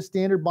how to hit a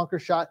standard bunker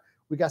shot.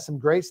 We got some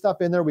great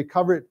stuff in there. We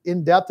cover it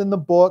in depth in the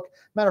book.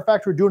 Matter of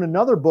fact, we're doing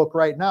another book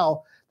right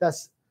now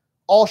that's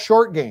all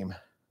short game.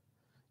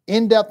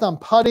 In depth on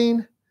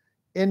putting,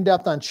 in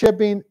depth on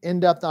chipping, in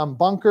depth on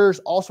bunkers.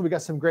 Also, we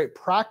got some great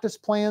practice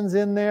plans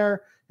in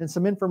there and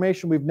some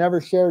information we've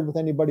never shared with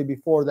anybody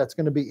before that's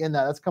going to be in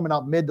that. That's coming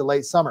out mid to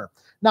late summer.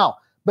 Now,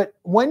 but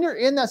when you're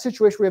in that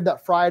situation where you have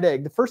that fried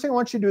egg, the first thing I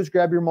want you to do is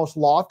grab your most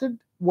lofted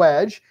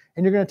wedge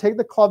and you're going to take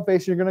the club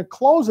face and you're going to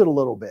close it a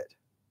little bit.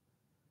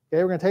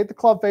 Okay, we're going to take the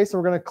club face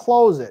and we're going to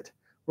close it.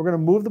 We're going to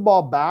move the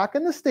ball back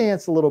in the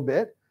stance a little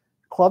bit.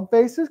 Club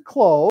face is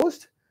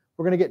closed.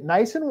 We're going to get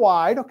nice and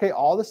wide. Okay,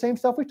 all the same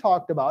stuff we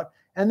talked about.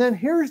 And then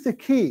here's the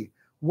key.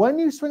 When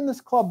you swing this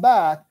club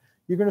back,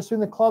 you're going to swing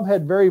the club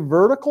head very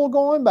vertical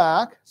going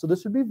back. So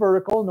this would be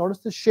vertical. Notice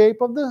the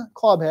shape of the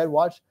club head.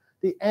 Watch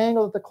the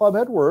angle that the club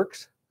head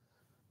works.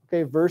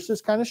 Okay,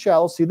 versus kind of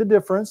shallow. See the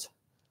difference.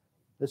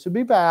 This would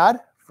be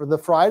bad for the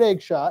fried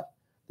egg shot.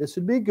 This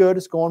would be good.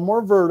 It's going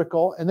more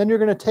vertical. And then you're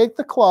going to take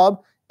the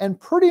club and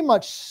pretty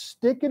much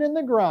stick it in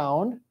the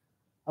ground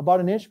about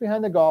an inch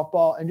behind the golf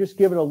ball and just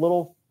give it a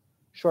little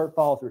short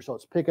follow through. So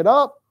let's pick it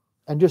up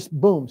and just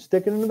boom,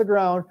 stick it into the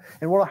ground.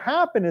 And what will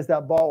happen is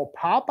that ball will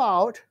pop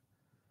out,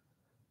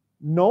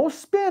 no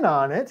spin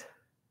on it.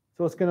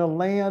 So it's going to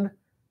land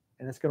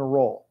and it's going to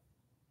roll.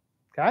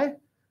 Okay?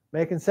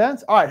 Making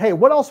sense? All right. Hey,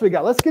 what else we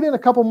got? Let's get in a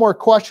couple more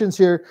questions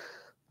here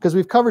because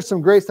we've covered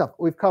some great stuff.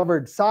 We've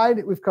covered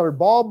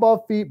ball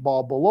above feet,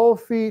 ball below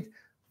feet,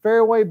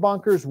 fairway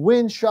bunkers,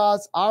 wind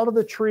shots, out of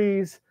the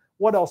trees.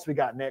 What else we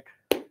got, Nick?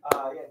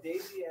 Yeah,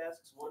 Daisy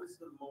asks, what is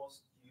the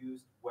most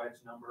used wedge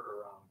number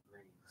around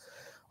greens?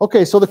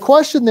 Okay, so the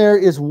question there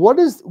is,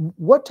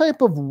 what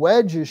type of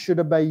wedges should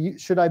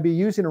I be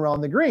using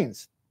around the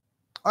greens?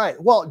 All right.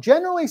 Well,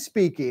 generally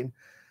speaking,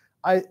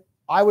 I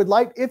would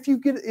like, if you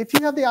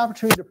have the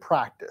opportunity to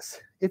practice,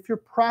 if you're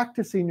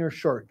practicing your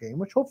short game,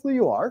 which hopefully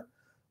you are,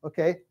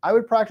 okay, I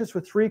would practice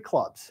with 3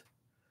 clubs.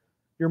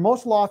 Your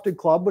most lofted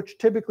club, which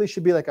typically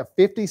should be like a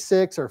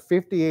 56 or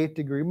 58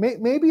 degree,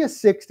 maybe a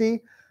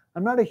 60.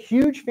 I'm not a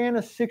huge fan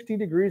of 60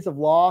 degrees of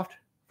loft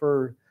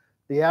for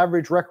the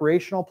average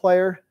recreational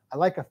player. I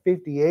like a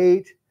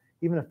 58,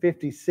 even a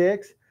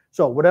 56.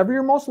 So whatever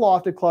your most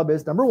lofted club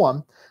is, number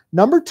one.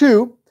 Number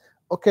two,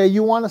 okay,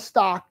 you want a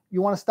stock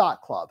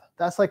club.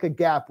 That's like a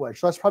gap wedge.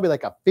 So that's probably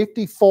like a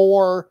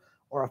 54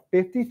 or a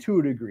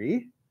 52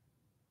 degree.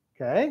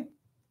 Okay.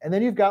 And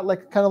then you've got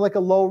like kind of like a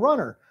low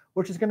runner,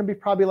 which is going to be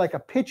probably like a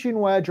pitching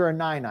wedge or a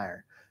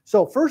 9-iron.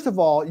 So first of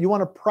all, you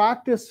want to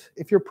practice,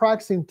 if you're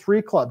practicing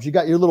 3 clubs, you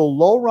got your little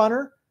low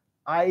runner,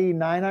 i.e.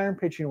 9-iron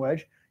pitching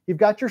wedge. You've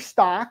got your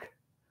stock,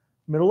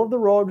 middle of the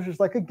road, which is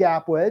like a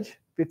gap wedge,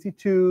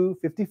 52,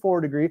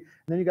 54 degree. And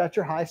then you got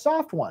your high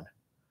soft one,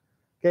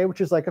 okay,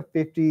 which is like a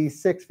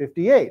 56,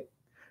 58.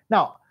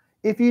 Now,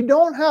 if you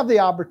don't have the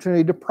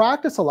opportunity to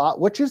practice a lot,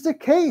 which is the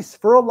case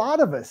for a lot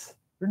of us,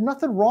 there's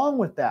nothing wrong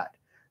with that.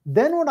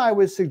 Then what I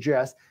would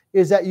suggest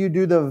is that you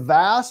do the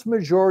vast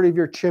majority of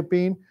your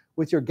chipping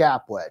with your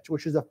gap wedge,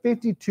 which is a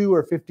 52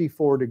 or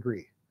 54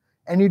 degree.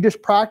 And you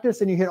just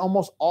practice and you hit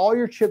almost all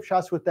your chip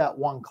shots with that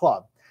one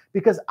club.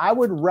 Because I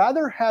would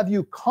rather have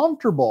you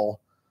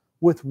comfortable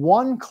with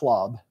 1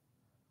 club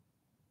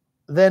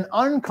than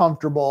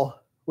uncomfortable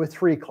with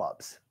 3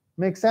 clubs.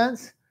 Make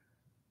sense?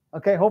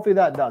 Okay, hopefully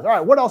that does. All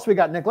right, what else we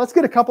got, Nick? Let's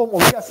get a couple.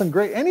 Well, we got some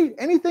great,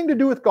 anything to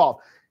do with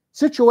golf.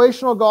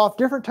 Situational golf,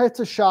 different types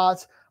of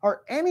shots,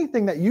 or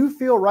anything that you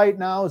feel right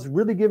now is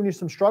really giving you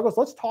some struggles.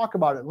 Let's talk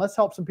about it and let's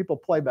help some people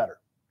play better.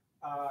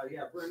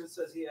 Yeah, Brendan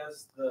says he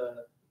has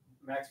the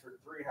Maxford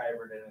 3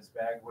 hybrid in his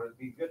bag. Would it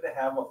be good to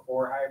have a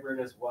 4 hybrid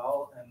as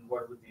well? And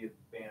what would the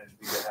advantage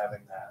be to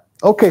having that?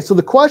 Okay, so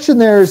the question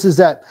there is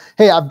that,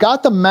 hey, I've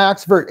got the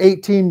Maxford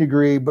 18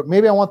 degree, but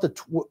maybe I want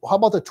how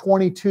about the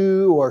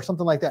 22 or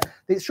something like that?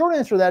 The short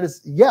answer to that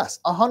is yes,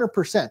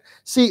 100%.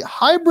 See,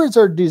 hybrids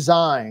are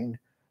designed,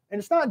 and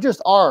it's not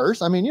just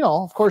ours. I mean, you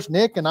know, of course,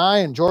 Nick and I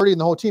and Jordy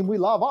and the whole team, we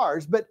love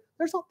ours, but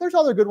there's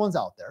other good ones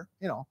out there,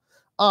 you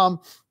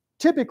know.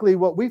 Typically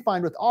what we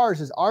find with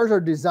ours is ours are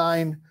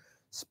designed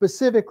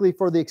specifically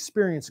for the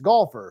experienced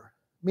golfer,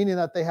 meaning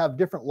that they have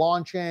different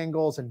launch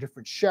angles and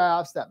different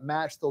shafts that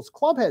match those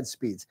club head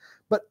speeds.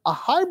 But a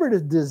hybrid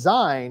is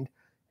designed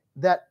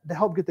to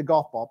help get the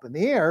golf ball up in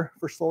the air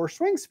for slower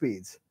swing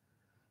speeds.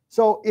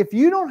 So if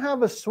you don't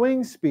have a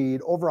swing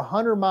speed over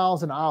 100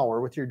 miles an hour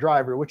with your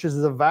driver, which is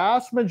the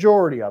vast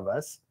majority of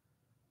us,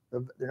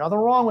 there's nothing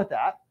wrong with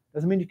that.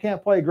 Doesn't mean you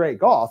can't play great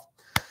golf.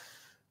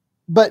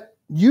 But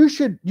you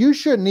should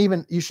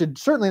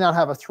certainly not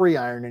have a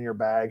 3-iron in your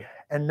bag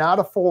and not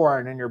a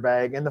 4-iron in your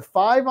bag. And the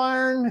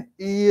 5-iron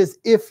is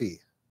iffy,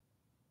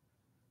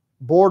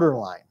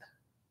 borderline.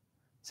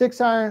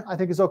 6-iron, I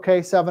think, is okay,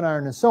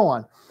 7-iron, and so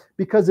on.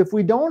 Because if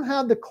we don't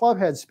have the club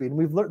head speed,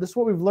 and this is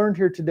what we've learned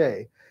here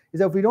today,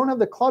 is that if we don't have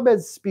the club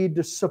head speed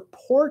to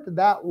support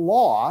that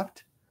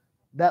loft,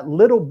 that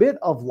little bit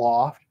of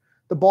loft,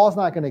 the ball's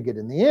not going to get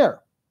in the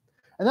air.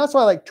 And that's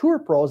why, like tour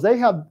pros,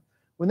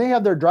 when they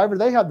have their driver,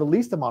 they have the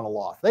least amount of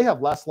loft. They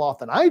have less loft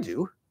than I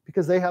do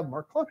because they have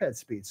more club head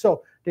speed.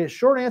 So the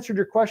short answer to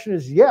your question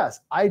is yes,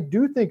 I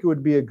do think it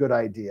would be a good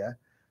idea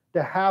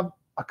to have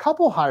a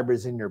couple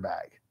hybrids in your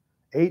bag,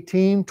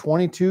 18,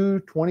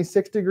 22,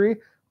 26 degree.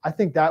 I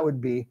think that would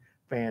be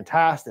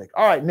fantastic.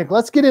 All right, Nick,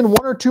 let's get in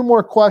 1 or 2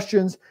 more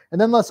questions, and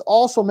then let's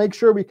also make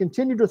sure we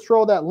continue to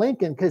throw that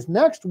link in, because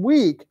next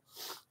week,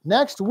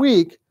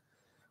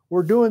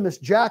 we're doing this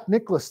Jack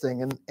Nicklaus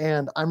thing,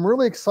 and I'm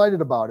really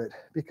excited about it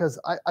because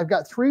I've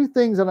got 3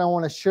 things that I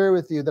want to share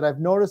with you that I've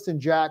noticed in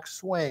Jack's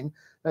swing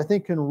that I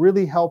think can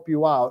really help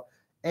you out.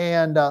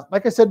 And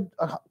like I said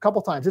a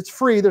couple times, it's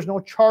free. There's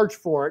no charge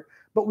for it,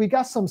 but we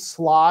got some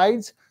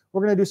slides.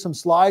 We're going to do some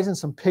slides and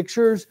some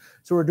pictures.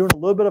 So we're doing a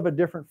little bit of a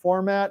different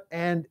format.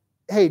 And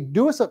hey,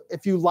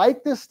 if you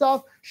like this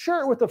stuff,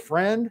 share it with a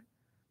friend.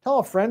 Tell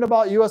a friend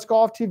about US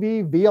Golf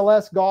TV,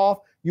 VLS Golf,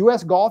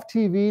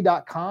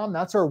 usgolftv.com.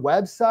 That's our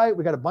website.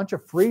 We got a bunch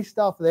of free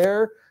stuff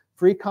there,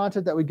 free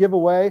content that we give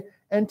away.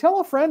 And tell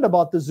a friend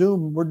about the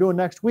Zoom we're doing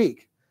next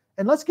week.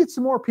 And let's get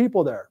some more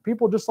people there.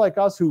 People just like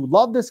us who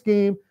love this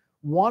game,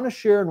 want to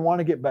share and want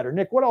to get better.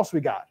 Nick, what else we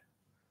got?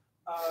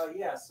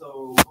 Yeah,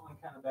 so going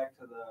kind of back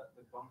to the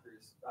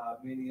bunkers,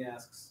 Manny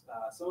asks,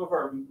 some of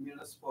our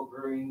municipal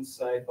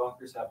greenside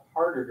bunkers have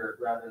harder dirt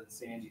rather than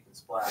sand you can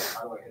splash.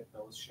 How do I hit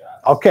those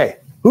shots? Okay,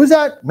 who's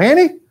that?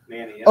 Manny?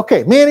 Manny, yeah.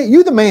 Okay, Manny,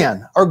 you the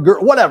man, or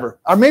girl, whatever,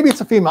 or maybe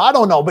it's a female, I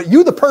don't know, but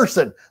you the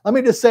person. Let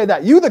me just say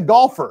that. You the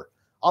golfer.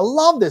 I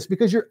love this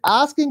because you're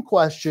asking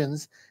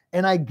questions,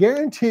 and I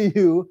guarantee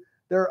you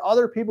there are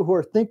other people who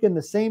are thinking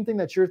the same thing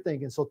that you're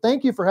thinking. So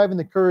thank you for having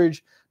the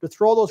courage to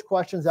throw those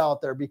questions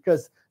out there,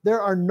 because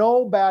there are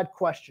no bad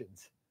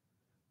questions.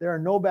 There are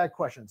no bad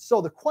questions.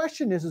 So the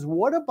question is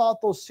what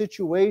about those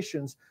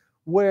situations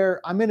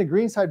where I'm in a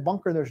greenside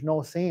bunker and there's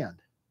no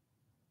sand?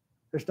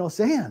 There's no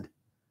sand.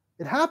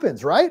 It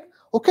happens, right?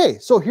 Okay,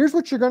 so here's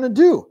what you're going to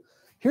do.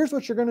 Here's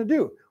what you're going to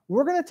do.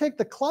 We're going to take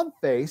the club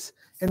face,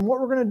 and what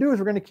we're going to do is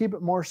we're going to keep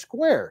it more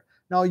square.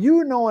 Now,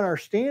 you know, in our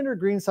standard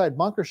greenside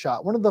bunker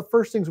shot, one of the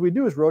first things we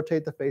do is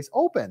rotate the face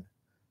open,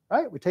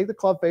 right? We take the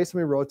club face and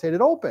we rotate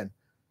it open,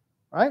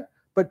 right?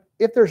 But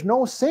if there's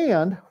no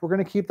sand, we're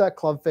going to keep that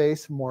club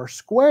face more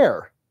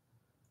square,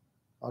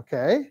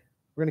 okay?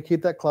 We're going to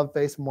keep that club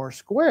face more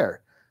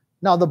square.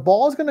 Now, the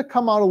ball is going to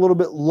come out a little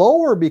bit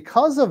lower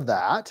because of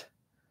that,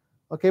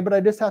 okay? But I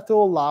just have to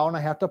allow and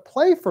I have to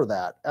play for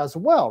that as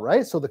well,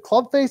 right? So the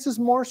club face is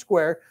more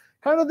square,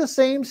 kind of the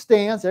same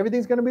stance.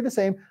 Everything's going to be the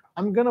same.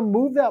 I'm going to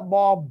move that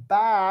ball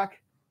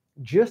back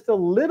just a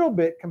little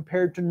bit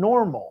compared to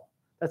normal.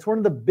 That's one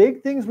of the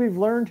big things we've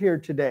learned here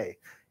today,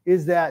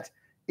 is that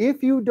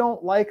if you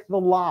don't like the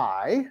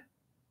lie,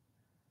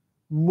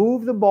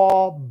 move the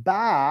ball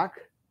back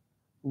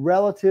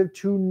relative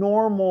to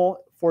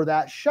normal for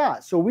that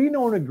shot. So we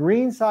know in a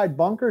greenside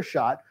bunker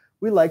shot,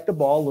 we like the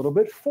ball a little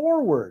bit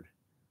forward.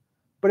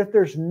 But if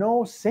there's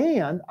no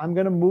sand, I'm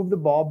going to move the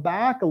ball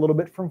back a little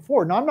bit from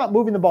forward. Now, I'm not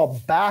moving the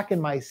ball back in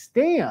my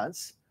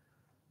stance.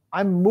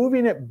 I'm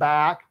moving it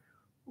back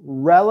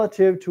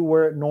relative to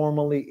where it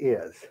normally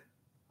is.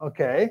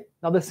 Okay?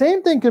 Now, the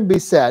same thing can be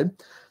said.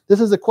 This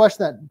is a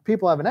question that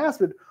people haven't asked,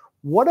 but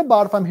what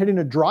about if I'm hitting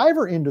a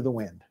driver into the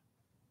wind?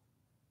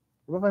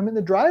 What if I'm hitting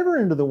the driver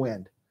into the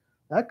wind?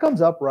 That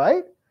comes up,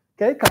 right?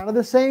 Okay, kind of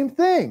the same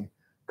thing.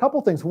 A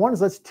couple things. One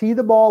is let's tee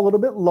the ball a little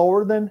bit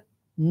lower than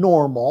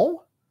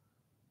normal.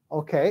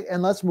 Okay,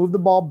 and let's move the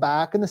ball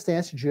back in the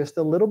stance just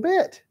a little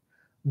bit.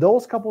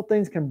 Those couple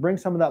things can bring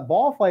some of that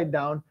ball flight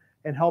down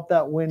and help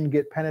that wind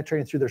get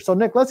penetrating through there. So,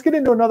 Nick, let's get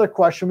into another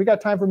question. We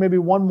got time for maybe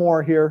one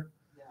more here.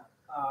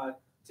 Yeah.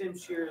 Tim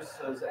Shears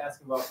is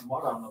asking about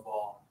mud on the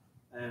ball.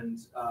 And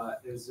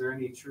is there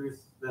any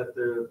truth that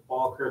the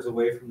ball curves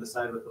away from the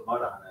side with the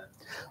mud on it?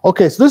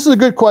 Okay, so this is a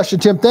good question,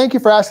 Tim. Thank you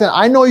for asking.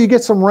 I know you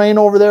get some rain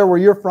over there where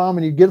you're from,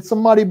 and you get some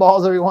muddy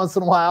balls every once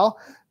in a while,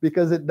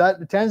 because it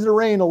tends to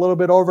rain a little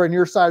bit over in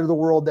your side of the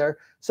world there.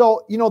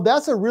 So, you know,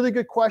 that's a really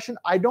good question.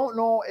 I don't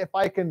know if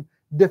I can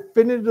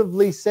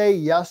definitively say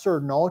yes or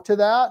no to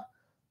that,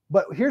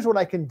 but here's what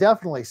I can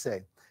definitely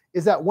say,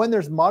 is that when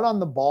there's mud on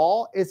the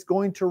ball, it's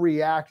going to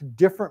react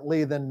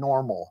differently than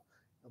normal.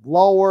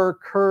 Lower,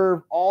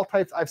 curve, all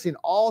types. I've seen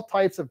all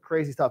types of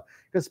crazy stuff,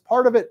 because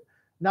part of it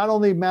not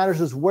only matters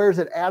is where's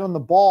it at on the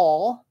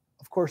ball,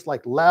 of course,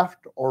 like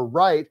left or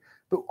right,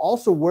 but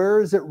also where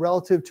is it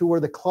relative to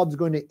where the club's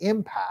going to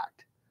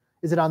impact?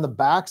 Is it on the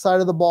back side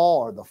of the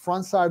ball or the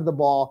front side of the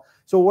ball?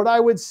 So what I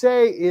would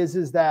say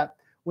is that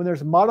when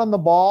there's mud on the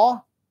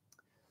ball,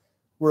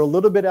 we're a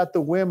little bit at the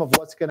whim of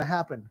what's going to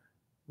happen.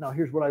 Now,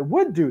 here's what I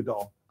would do,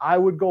 though. I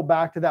would go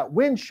back to that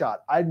wind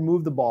shot. I'd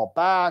move the ball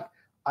back.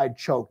 I'd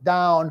choke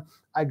down.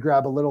 I'd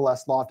grab a little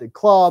less lofted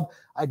club.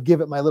 I'd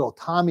give it my little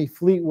Tommy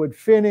Fleetwood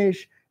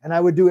finish, and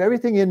I would do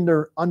everything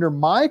under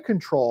my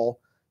control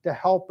to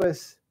help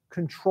us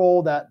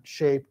control that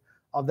shape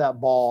of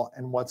that ball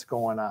and what's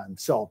going on.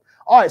 So,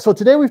 all right, so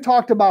today we've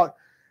talked about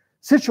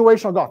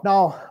situational golf.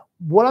 Now,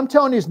 what I'm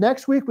telling you is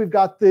next week we've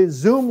got the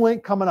Zoom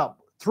link coming up.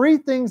 3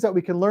 things that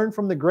we can learn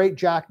from the great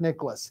Jack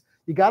Nicklaus.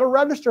 You got to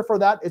register for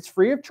that. It's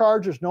free of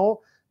charge. There's no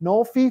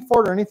fee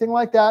for it or anything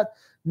like that.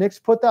 Nick's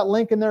put that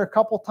link in there a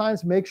couple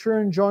times. Make sure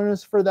and join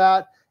us for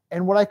that.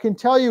 And what I can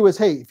tell you is,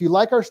 hey, if you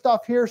like our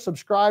stuff here,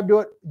 subscribe to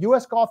it.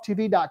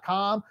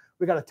 usgolftv.com.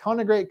 We got a ton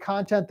of great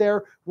content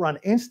there. We're on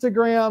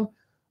Instagram.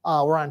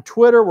 We're on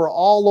Twitter. We're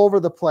all over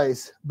the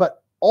place.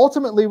 But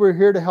ultimately, we're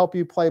here to help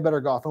you play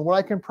better golf. And what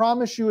I can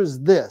promise you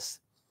is this,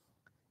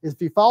 is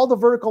if you follow the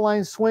vertical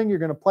line swing, you're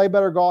going to play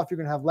better golf. You're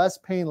going to have less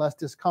pain, less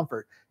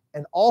discomfort.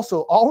 And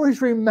also,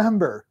 always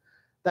remember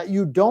that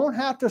you don't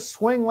have to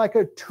swing like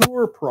a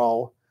tour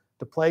pro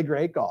to play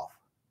great golf.